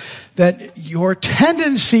Bible that your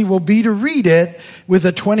tendency will be to read it with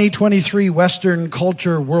a 2023 Western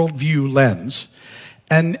culture worldview lens.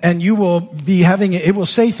 And you will be having it will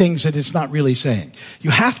say things that it's not really saying. You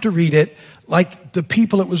have to read it like the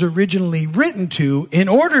people it was originally written to in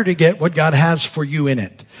order to get what God has for you in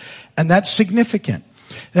it. And that's significant.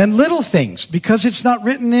 And little things, because it's not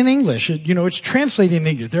written in English, it's translated in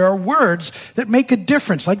English. There are words that make a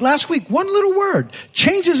difference. Like last week, one little word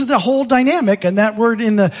changes the whole dynamic, and that word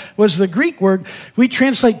was the Greek word. We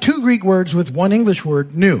translate two Greek words with one English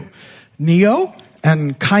word, new. Neo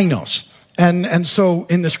and kainos. And so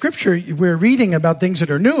in the scripture, we're reading about things that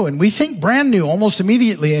are new, and we think brand new almost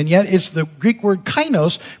immediately, and yet it's the Greek word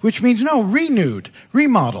kainos, which means renewed,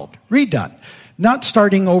 remodeled, redone, not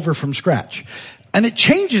starting over from scratch. And it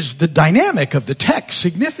changes the dynamic of the text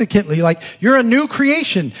significantly. Like, you're a new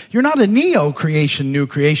creation. You're not a neo-creation, new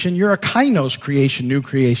creation. You're a kainos creation, new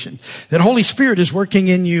creation. That Holy Spirit is working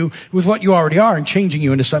in you with what you already are and changing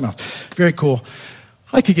you into something else. Very cool.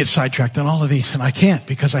 I could get sidetracked on all of these, and I can't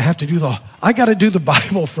because I gotta do the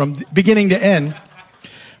Bible from beginning to end.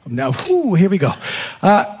 Now, here we go.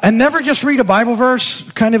 And never just read a Bible verse,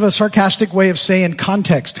 kind of a sarcastic way of saying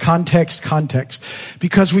context.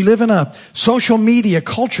 Because we live in a social media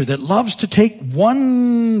culture that loves to take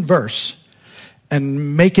one verse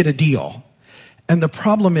and make it a deal. And the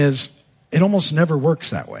problem is, it almost never works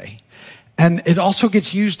that way. And it also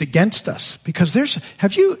gets used against us because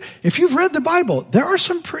if you've read the Bible, there are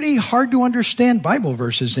some pretty hard to understand Bible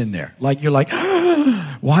verses in there. Like, you're like,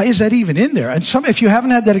 why is that even in there? And if you haven't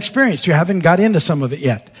had that experience, you haven't got into some of it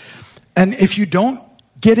yet. And if you don't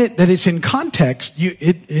get it, that it's in context,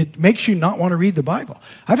 it makes you not want to read the Bible.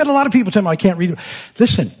 I've had a lot of people tell me I can't read.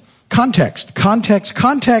 Listen, context.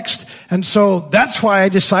 And so that's why I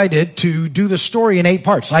decided to do the story in 8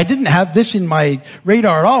 parts. I didn't have this in my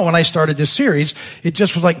radar at all when I started this series. It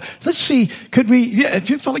just was like, let's see, if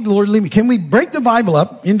you felt like the Lord lead me, can we break the Bible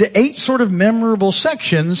up into 8 sort of memorable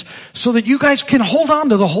sections so that you guys can hold on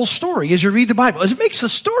to the whole story as you read the Bible? It makes the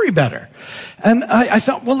story better. And I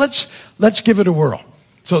thought, well, let's give it a whirl.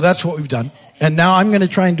 So that's what we've done. And now I'm going to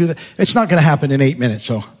try and do that. It's not going to happen in 8 minutes,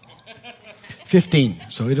 so 15.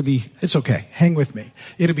 So it's okay. Hang with me.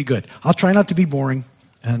 It'll be good. I'll try not to be boring,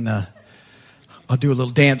 and I'll do a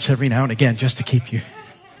little dance every now and again just to keep you.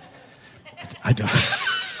 I don't.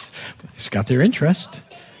 It's got their interest.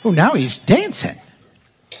 Oh, now he's dancing.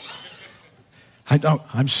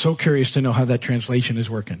 I'm so curious to know how that translation is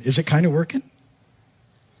working. Is it kind of working?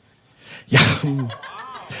 Yeah.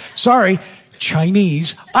 Sorry,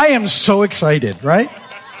 Chinese. I am so excited, right?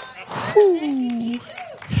 Whew.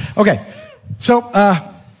 Okay. So,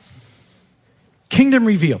 Kingdom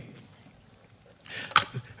Revealed.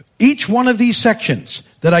 Each one of these sections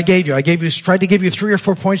that I tried to give you 3 or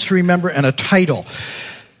 4 points to remember and a title.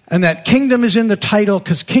 And that kingdom is in the title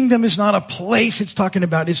because kingdom is not a place it's talking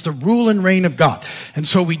about. It's the rule and reign of God. And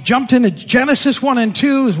so we jumped into Genesis 1 and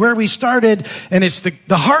 2 is where we started, and it's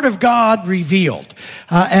the heart of God revealed.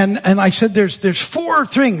 And I said there's 3 or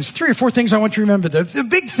 4 things I want you to remember. The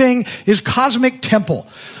big thing is cosmic temple.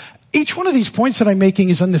 Each one of these points that I'm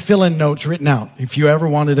making is on the fill-in notes written out. If you ever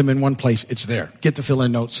wanted them in one place, it's there. Get the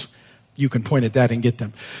fill-in notes. You can point at that and get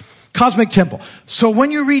them. Cosmic temple. So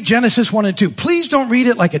when you read Genesis 1 and 2, please don't read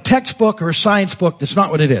it like a textbook or a science book. That's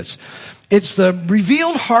not what it is. It's the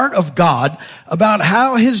revealed heart of God about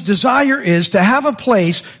how his desire is to have a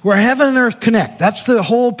place where heaven and earth connect. That's the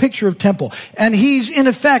whole picture of temple. And he's, in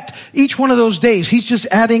effect, each one of those days, he's just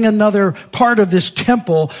adding another part of this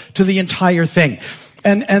temple to the entire thing.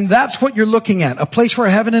 And that's what you're looking at. A place where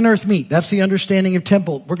heaven and earth meet. That's the understanding of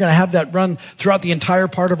temple. We're going to have that run throughout the entire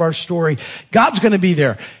part of our story. God's going to be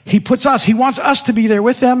there. He wants us to be there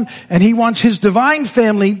with them, and he wants his divine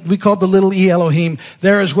family, we call it the little E Elohim,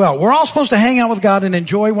 there as well. We're all supposed to hang out with God and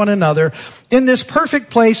enjoy one another in this perfect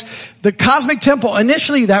place. The cosmic temple,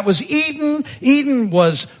 initially that was Eden. Eden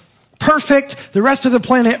was perfect. The rest of the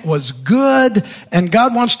planet was good, and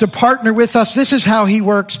God wants to partner with us. This is how he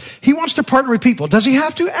works. He wants to partner with people. Does he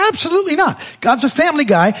have to? Absolutely not. God's a family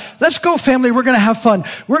guy. Let's go, family. We're going to have fun.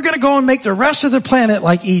 We're going to go and make the rest of the planet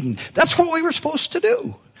like Eden. That's what we were supposed to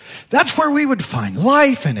do. That's where we would find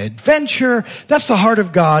life and adventure. That's the heart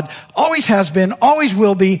of God. Always has been, always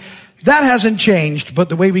will be. That hasn't changed, but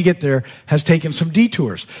the way we get there has taken some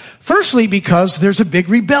detours. Firstly, because there's a big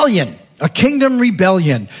rebellion. a kingdom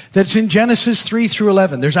rebellion that's in Genesis 3 through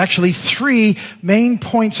 11. There's actually 3 main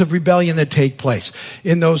points of rebellion that take place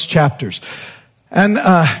in those chapters. And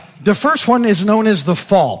the first one is known as the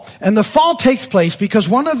fall. And the fall takes place because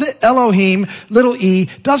one of the Elohim, little e,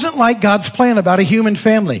 doesn't like God's plan about a human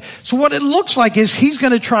family. So what it looks like is he's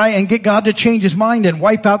going to try and get God to change his mind and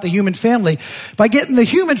wipe out the human family by getting the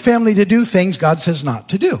human family to do things God says not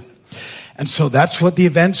to do. And so that's what the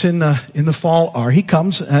events in the fall are. He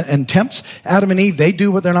comes and tempts Adam and Eve. They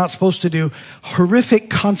do what they're not supposed to do. Horrific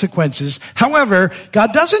consequences. However,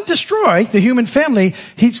 God doesn't destroy the human family.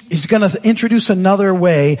 He's going to introduce another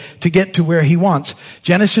way to get to where he wants.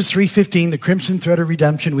 Genesis 3:15, the crimson thread of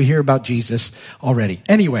redemption. We hear about Jesus already.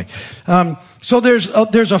 Anyway, so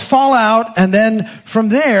there's a fallout, and then from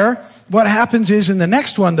there, what happens is in the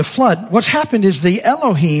next one, the flood, what's happened is the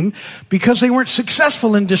Elohim, because they weren't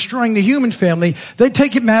successful in destroying the human family, they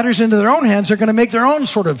take matters into their own hands. They're going to make their own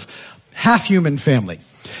sort of half-human family.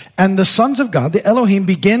 And the sons of God, the Elohim,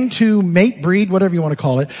 begin to mate, breed, whatever you want to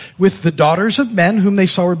call it, with the daughters of men whom they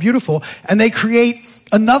saw were beautiful, and they create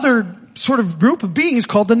another sort of group of beings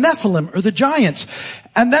called the Nephilim, or the giants.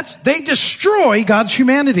 And they destroy God's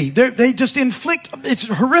humanity. They just inflict, it's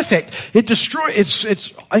horrific. It destroys,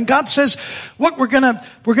 and God says, look, we're gonna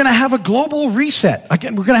have a global reset.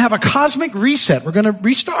 Again, we're gonna have a cosmic reset. We're gonna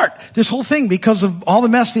restart this whole thing because of all the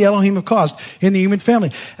mess the Elohim have caused in the human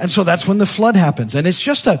family. And so that's when the flood happens. And it's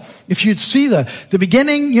just if you'd see the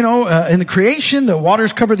beginning, in the creation, the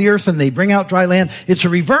waters cover the earth and they bring out dry land. It's a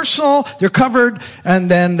reversal. They're covered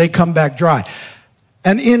and then they come back dry.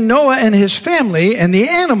 And in Noah and his family and the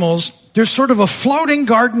animals, there's sort of a floating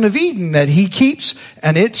Garden of Eden that he keeps,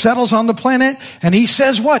 and it settles on the planet. And he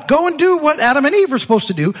says what? Go and do what Adam and Eve were supposed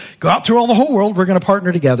to do. Go out through all the whole world. We're going to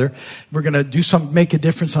partner together. We're going to make a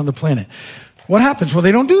difference on the planet. What happens? Well,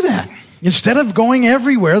 they don't do that. Instead of going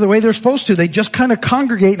everywhere the way they're supposed to, they just kind of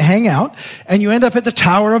congregate and hang out, and you end up at the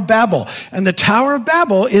Tower of Babel. And the Tower of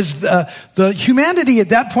Babel is the humanity at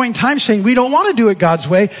that point in time saying, we don't want to do it God's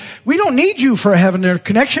way. We don't need you for a heaven and earth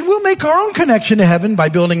connection. We'll make our own connection to heaven by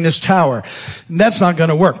building this tower. And that's not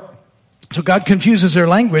going to work. So God confuses their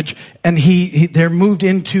language, and they're moved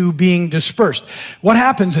into being dispersed. What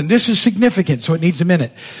happens, and this is significant, so it needs a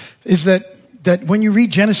minute, is that when you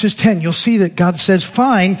read Genesis 10, you'll see that God says,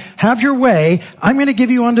 fine, have your way. I'm going to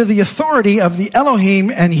give you under the authority of the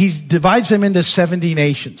Elohim, and he divides them into 70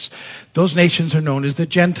 nations. Those nations are known as the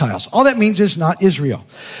Gentiles. All that means is not Israel.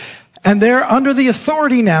 And they're under the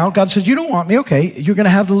authority now. God says, you don't want me. Okay, you're going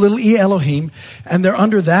to have the little e Elohim, and they're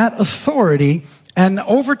under that authority. And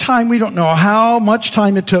over time, we don't know how much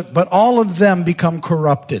time it took, but all of them become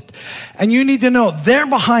corrupted. And you need to know, they're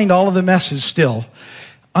behind all of the messes still.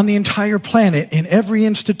 On the entire planet, in every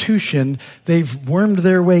institution, they've wormed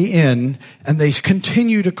their way in, and they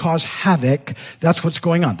continue to cause havoc. That's what's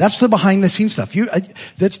going on. That's the behind-the-scenes stuff.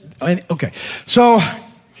 Okay.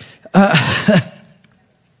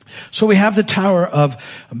 So we have the Tower of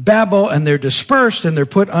Babel, and they're dispersed, and they're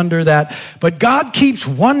put under that. But God keeps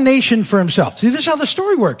one nation for himself. See, this is how the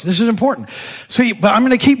story works. This is important. But I'm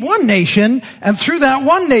going to keep one nation, and through that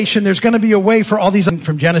one nation, there's going to be a way for all these,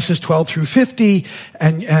 from Genesis 12 through 50,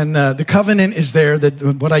 and the covenant is there that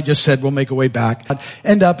what I just said will make a way back.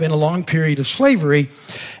 End up in a long period of slavery,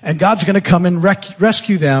 and God's going to come and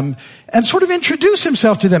rescue them and sort of introduce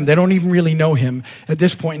himself to them. They don't even really know him at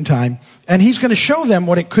this point in time. And he's going to show them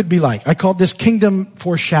what it could be like. I call this kingdom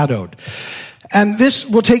foreshadowed. And this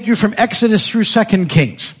will take you from Exodus through 2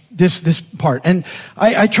 Kings, this part. And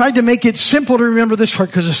I tried to make it simple to remember this part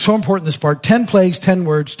because it's so important, this part. 10 plagues, 10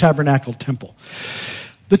 words, tabernacle, temple.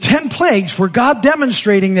 The 10 plagues were God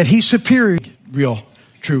demonstrating that he's superior, real,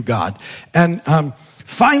 true God. And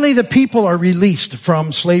finally, the people are released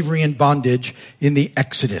from slavery and bondage in the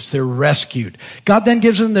Exodus. They're rescued. God then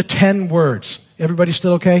gives them the 10 words. Everybody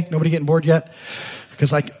still okay? Nobody getting bored yet?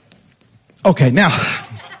 Because okay, now,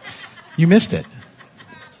 you missed it.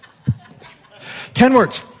 10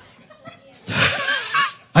 words.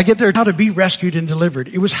 I get there, how to be rescued and delivered.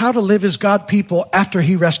 It was how to live as God people after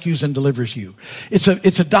he rescues and delivers you. It's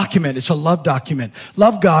a document. It's a love document.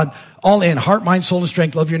 Love God all in, heart, mind, soul, and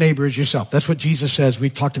strength. Love your neighbor as yourself. That's what Jesus says.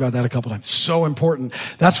 We've talked about that a couple times. So important.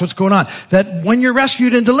 That's what's going on. That when you're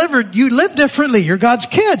rescued and delivered, you live differently. You're God's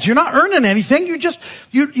kids. You're not earning anything.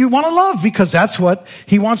 You want to love because that's what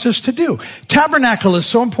he wants us to do. Tabernacle is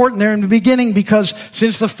so important there in the beginning because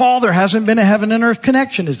since the fall, there hasn't been a heaven and earth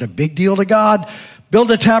connection. It's a big deal to God. Build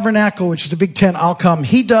a tabernacle, which is a big tent. I'll come.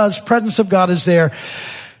 He does. Presence of God is there.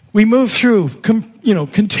 We move through,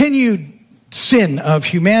 continued sin of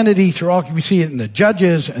humanity through all, we see it in the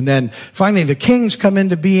Judges, and then finally the kings come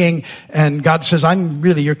into being, and God says, I'm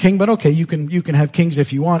really your king, but okay, you can have kings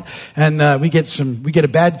if you want. And we get a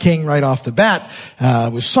bad king right off the bat,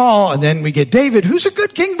 with Saul, and then we get David, who's a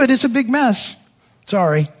good king, but it's a big mess.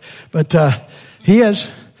 Sorry. But he is.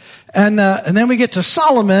 And then we get to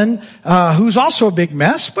Solomon, who's also a big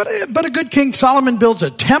mess, but a good king. Solomon builds a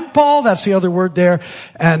temple. That's the other word there.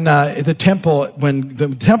 And, the temple, when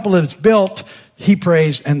the temple is built, he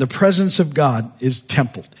prays, and the presence of God is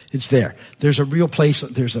templed. It's there. There's a real place.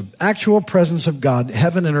 There's an actual presence of God,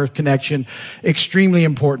 heaven and earth connection, extremely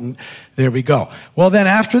important. There we go. Well, then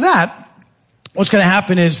after that, what's going to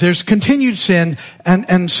happen is there's continued sin,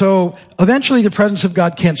 and so eventually the presence of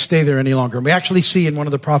God can't stay there any longer. And we actually see in one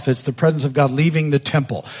of the prophets the presence of God leaving the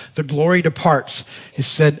temple. The glory departs, is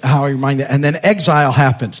said, how I remind that. And then exile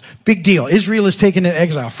happens. Big deal. Israel is taken in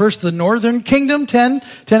exile. First the northern kingdom, 10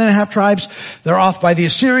 and a half tribes. They're off by the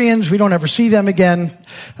Assyrians. We don't ever see them again.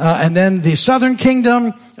 And then the southern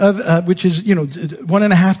kingdom, which is,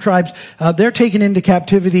 1.5 tribes, they're taken into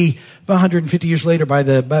captivity 150 years later by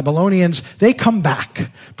the Babylonians. They come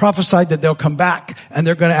back, prophesied that they'll come back, and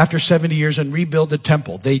they're going to, after 70 years, and rebuild the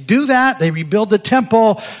temple. They do that, they rebuild the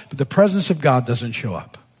temple, but the presence of God doesn't show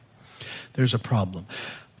up. There's a problem.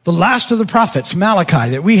 The last of the prophets, Malachi,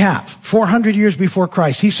 that we have, 400 years before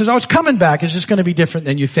Christ, he says, it's coming back. It's just going to be different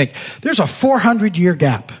than you think. There's a 400-year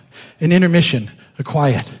gap, an intermission, a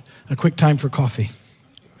quiet, a quick time for coffee.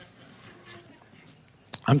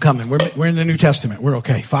 I'm coming. We're in the New Testament. We're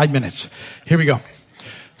okay. 5 minutes. Here we go.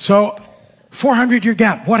 So, 400-year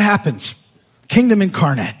gap. What happens? Kingdom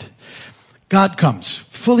incarnate. God comes.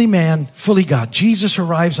 Fully man, fully God. Jesus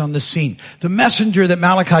arrives on the scene. The messenger that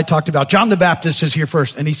Malachi talked about, John the Baptist, is here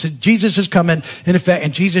first. And he said, Jesus is coming in effect,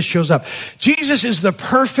 and Jesus shows up. Jesus is the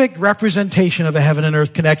perfect representation of a heaven and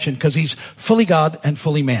earth connection because he's fully God and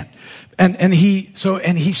fully man. And he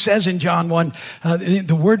says in John 1,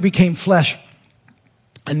 the Word became flesh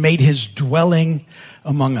and made his dwelling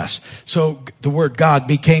among us. So the word God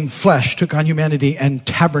became flesh, took on humanity, and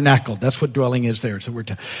tabernacled. That's what dwelling is there. It's the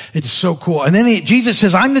word. It's so cool. And then Jesus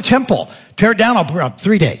says, I'm the temple. Tear it down, I'll put it up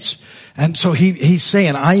 3 days. And so he's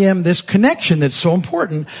saying, I am this connection that's so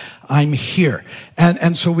important. I'm here.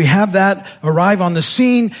 And so we have that arrive on the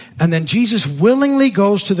scene, and then Jesus willingly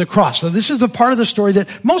goes to the cross. So this is the part of the story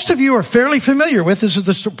that most of you are fairly familiar with. This is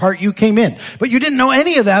the part you came in. But you didn't know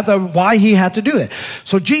any of that, why he had to do that.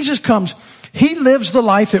 So Jesus comes. He lives the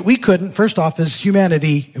life that we couldn't. First off, as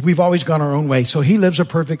humanity, we've always gone our own way. So he lives a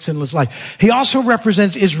perfect, sinless life. He also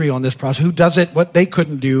represents Israel in this process, who does it what they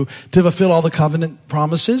couldn't do to fulfill all the covenant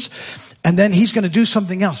promises. And then he's going to do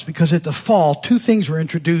something else, because at the fall, 2 things were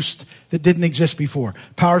introduced that didn't exist before.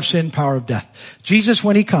 Power of sin, power of death. Jesus,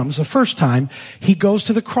 when he comes, the first time, he goes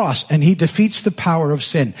to the cross and he defeats the power of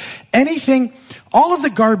sin. Anything, all of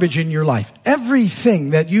the garbage in your life,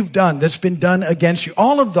 everything that you've done that's been done against you,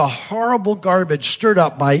 all of the horrible garbage stirred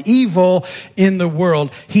up by evil in the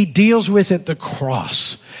world, he deals with at the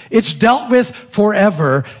cross. It's dealt with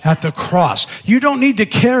forever at the cross. You don't need to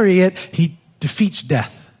carry it. He defeats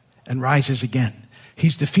death and rises again. He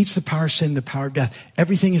defeats the power of sin, the power of death.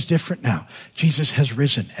 Everything is different now. Jesus has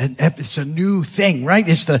risen, and it's a new thing, right?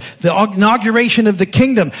 It's the inauguration of the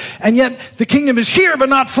kingdom. And yet the kingdom is here, but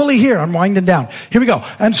not fully here. I'm winding down. Here we go.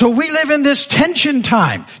 And so we live in this tension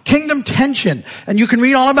time, kingdom tension. And you can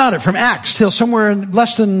read all about it from Acts till somewhere in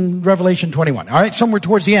less than Revelation 21. All right. Somewhere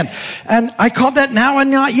towards the end. And I called that now and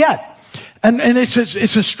not yet. And it's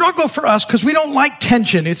a struggle for us because we don't like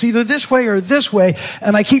tension. It's either this way or this way.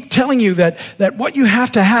 And I keep telling you that what you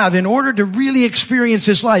have to have in order to really experience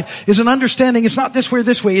this life is an understanding it's not this way or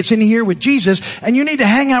this way. It's in here with Jesus. And you need to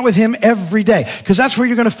hang out with him every day, because that's where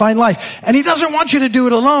you're going to find life. And he doesn't want you to do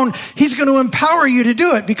it alone. He's going to empower you to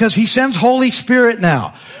do it because he sends Holy Spirit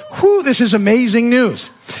now. Whew, this is amazing news.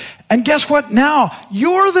 And guess what? Now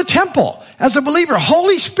you're the temple. As a believer,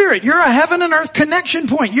 Holy Spirit, you're a heaven and earth connection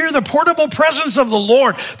point. You're the portable presence of the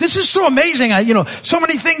Lord. This is so amazing. So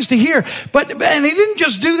many things to hear. And he didn't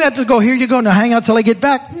just do that to go, here you go, now hang out till I get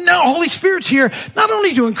back. No, Holy Spirit's here not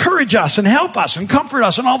only to encourage us and help us and comfort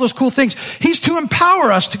us and all those cool things. He's to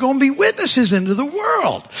empower us to go and be witnesses into the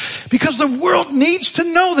world. Because the world needs to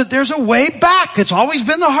know that there's a way back. It's always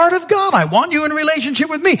been the heart of God. I want you in relationship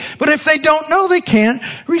with me. But if they don't know, they can't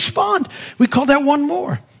respond. We call that one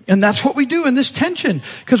more. And that's what we do in this tension.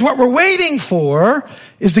 Because what we're waiting for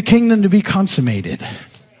is the kingdom to be consummated.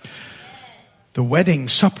 The wedding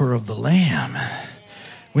supper of the Lamb.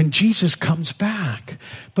 When Jesus comes back.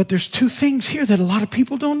 But there's 2 things here that a lot of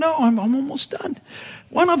people don't know. I'm almost done.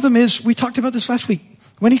 One of them is, we talked about this last week.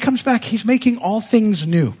 When he comes back, he's making all things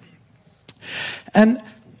new. And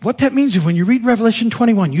what that means is when you read Revelation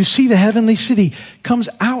 21, you see the heavenly city comes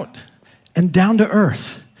out and down to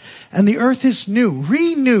earth. And the earth is new,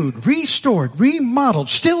 renewed, restored, remodeled,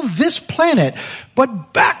 still this planet,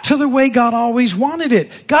 but back to the way God always wanted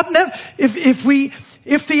it. God never, if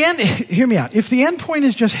the end, hear me out, if the end point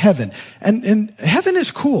is just heaven, and heaven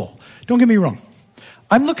is cool, don't get me wrong.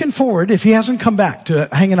 I'm looking forward, if he hasn't come back, to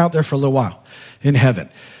hanging out there for a little while in heaven.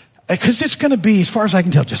 Because it's going to be, as far as I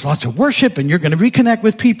can tell, just lots of worship, and you're going to reconnect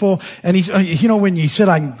with people. And he's, when he said,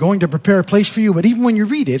 I'm going to prepare a place for you, but even when you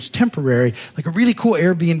read it, it's temporary, like a really cool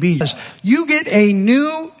Airbnb. You get a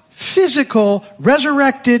new physical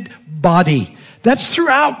resurrected body. That's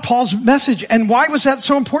throughout Paul's message. And why was that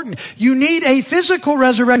so important? You need a physical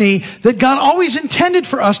resurrection that God always intended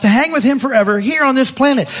for us to hang with him forever here on this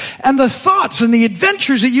planet. And the thoughts and the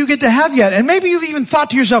adventures that you get to have yet. And maybe you've even thought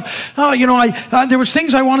to yourself, there was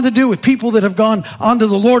things I wanted to do with people that have gone on to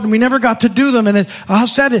the Lord and we never got to do them. And how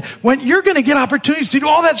sad it, when you're going to get opportunities to do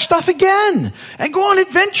all that stuff again and go on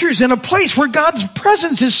adventures in a place where God's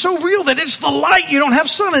presence is so real that it's the light. You don't have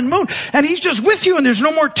sun and moon and he's just with you and there's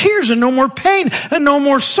no more tears and no more pain. And no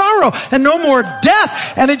more sorrow, and no more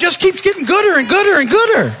death, and it just keeps getting gooder and gooder and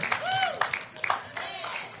gooder.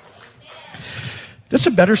 That's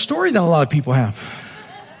a better story than a lot of people have.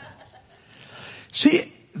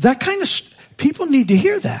 See, that kind of, people need to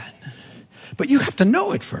hear that. But you have to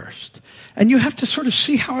know it first. And you have to sort of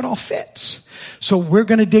see how it all fits. So we're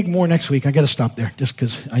going to dig more next week. I got to stop there just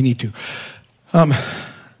because I need to. I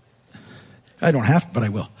don't have to, but I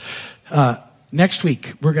will. Next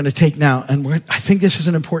week, we're going to take now, and I think this is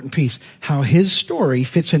an important piece, how his story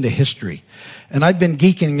fits into history. And I've been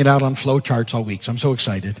geeking it out on flowcharts all week, so I'm so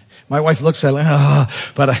excited. My wife looks at it like,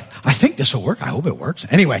 but I think this will work. I hope it works.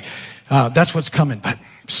 Anyway, that's what's coming. But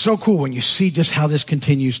so cool when you see just how this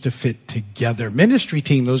continues to fit together. Ministry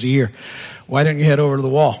team, those are here. Why don't you head over to the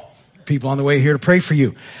wall? People on the way here to pray for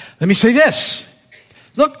you. Let me say this.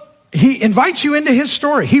 Look, he invites you into his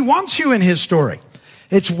story. He wants you in his story.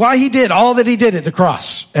 It's why he did all that he did at the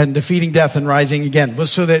cross and defeating death and rising again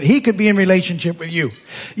was so that he could be in relationship with you.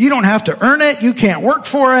 You don't have to earn it. You can't work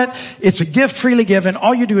for it. It's a gift freely given.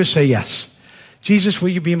 All you do is say yes. Jesus, will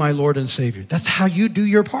you be my Lord and Savior? That's how you do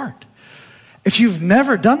your part. If you've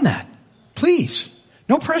never done that, please,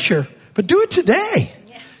 no pressure, but do it today.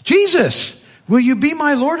 Yeah. Jesus, will you be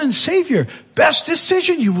my Lord and Savior? Best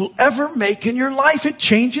decision you will ever make in your life. It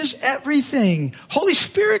changes everything. Holy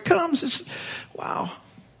Spirit comes. Wow.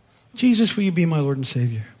 Jesus, will you be my Lord and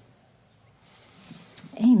Savior?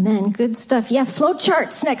 Amen. Good stuff. Yeah, flow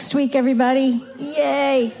charts next week, everybody.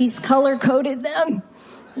 Yay. He's color-coded them.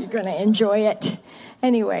 You're going to enjoy it.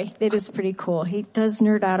 Anyway, it is pretty cool. He does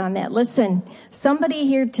nerd out on that. Listen, somebody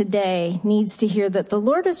here today needs to hear that the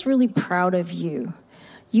Lord is really proud of you.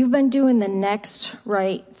 You've been doing the next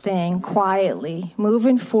right thing quietly,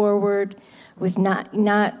 moving forward with not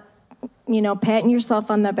patting yourself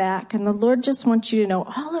on the back. And the Lord just wants you to know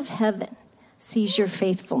all of heaven sees your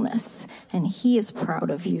faithfulness and he is proud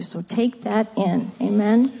of you. So take that in.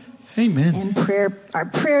 Amen. Amen. And our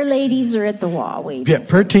prayer ladies are at the wall waiting. Yeah,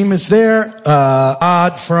 prayer team is there.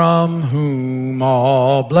 God from whom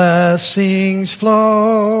all blessings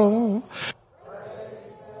flow.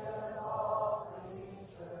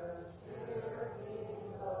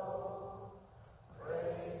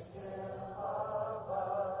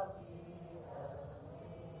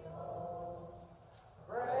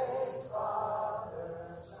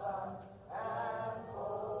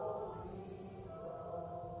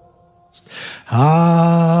 Amen.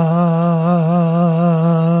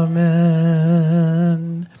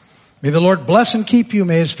 May the Lord bless and keep you.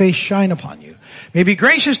 May his face shine upon you. May he be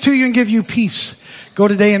gracious to you and give you peace. Go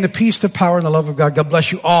today in the peace, the power, and the love of God. God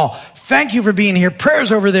bless you all. Thank you for being here.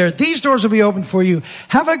 Prayers over there. These doors will be open for you.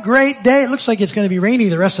 Have a great day. It looks like it's going to be rainy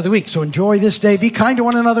the rest of the week, so enjoy this day. Be kind to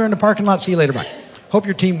one another in the parking lot. See you later. Bye. Hope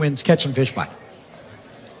your team wins. Catch some fish. Bye.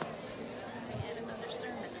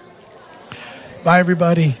 Bye,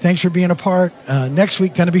 everybody. Thanks for being a part. Next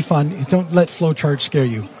week, going to be fun. Don't let flowcharts scare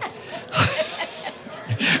you.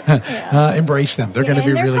 Embrace them. They're going to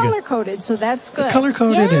be really good. And they're color-coded, so that's good. They're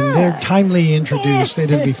color-coded and they're timely introduced.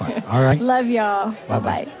 It'll be fun. All right. Love y'all.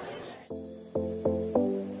 Bye-bye.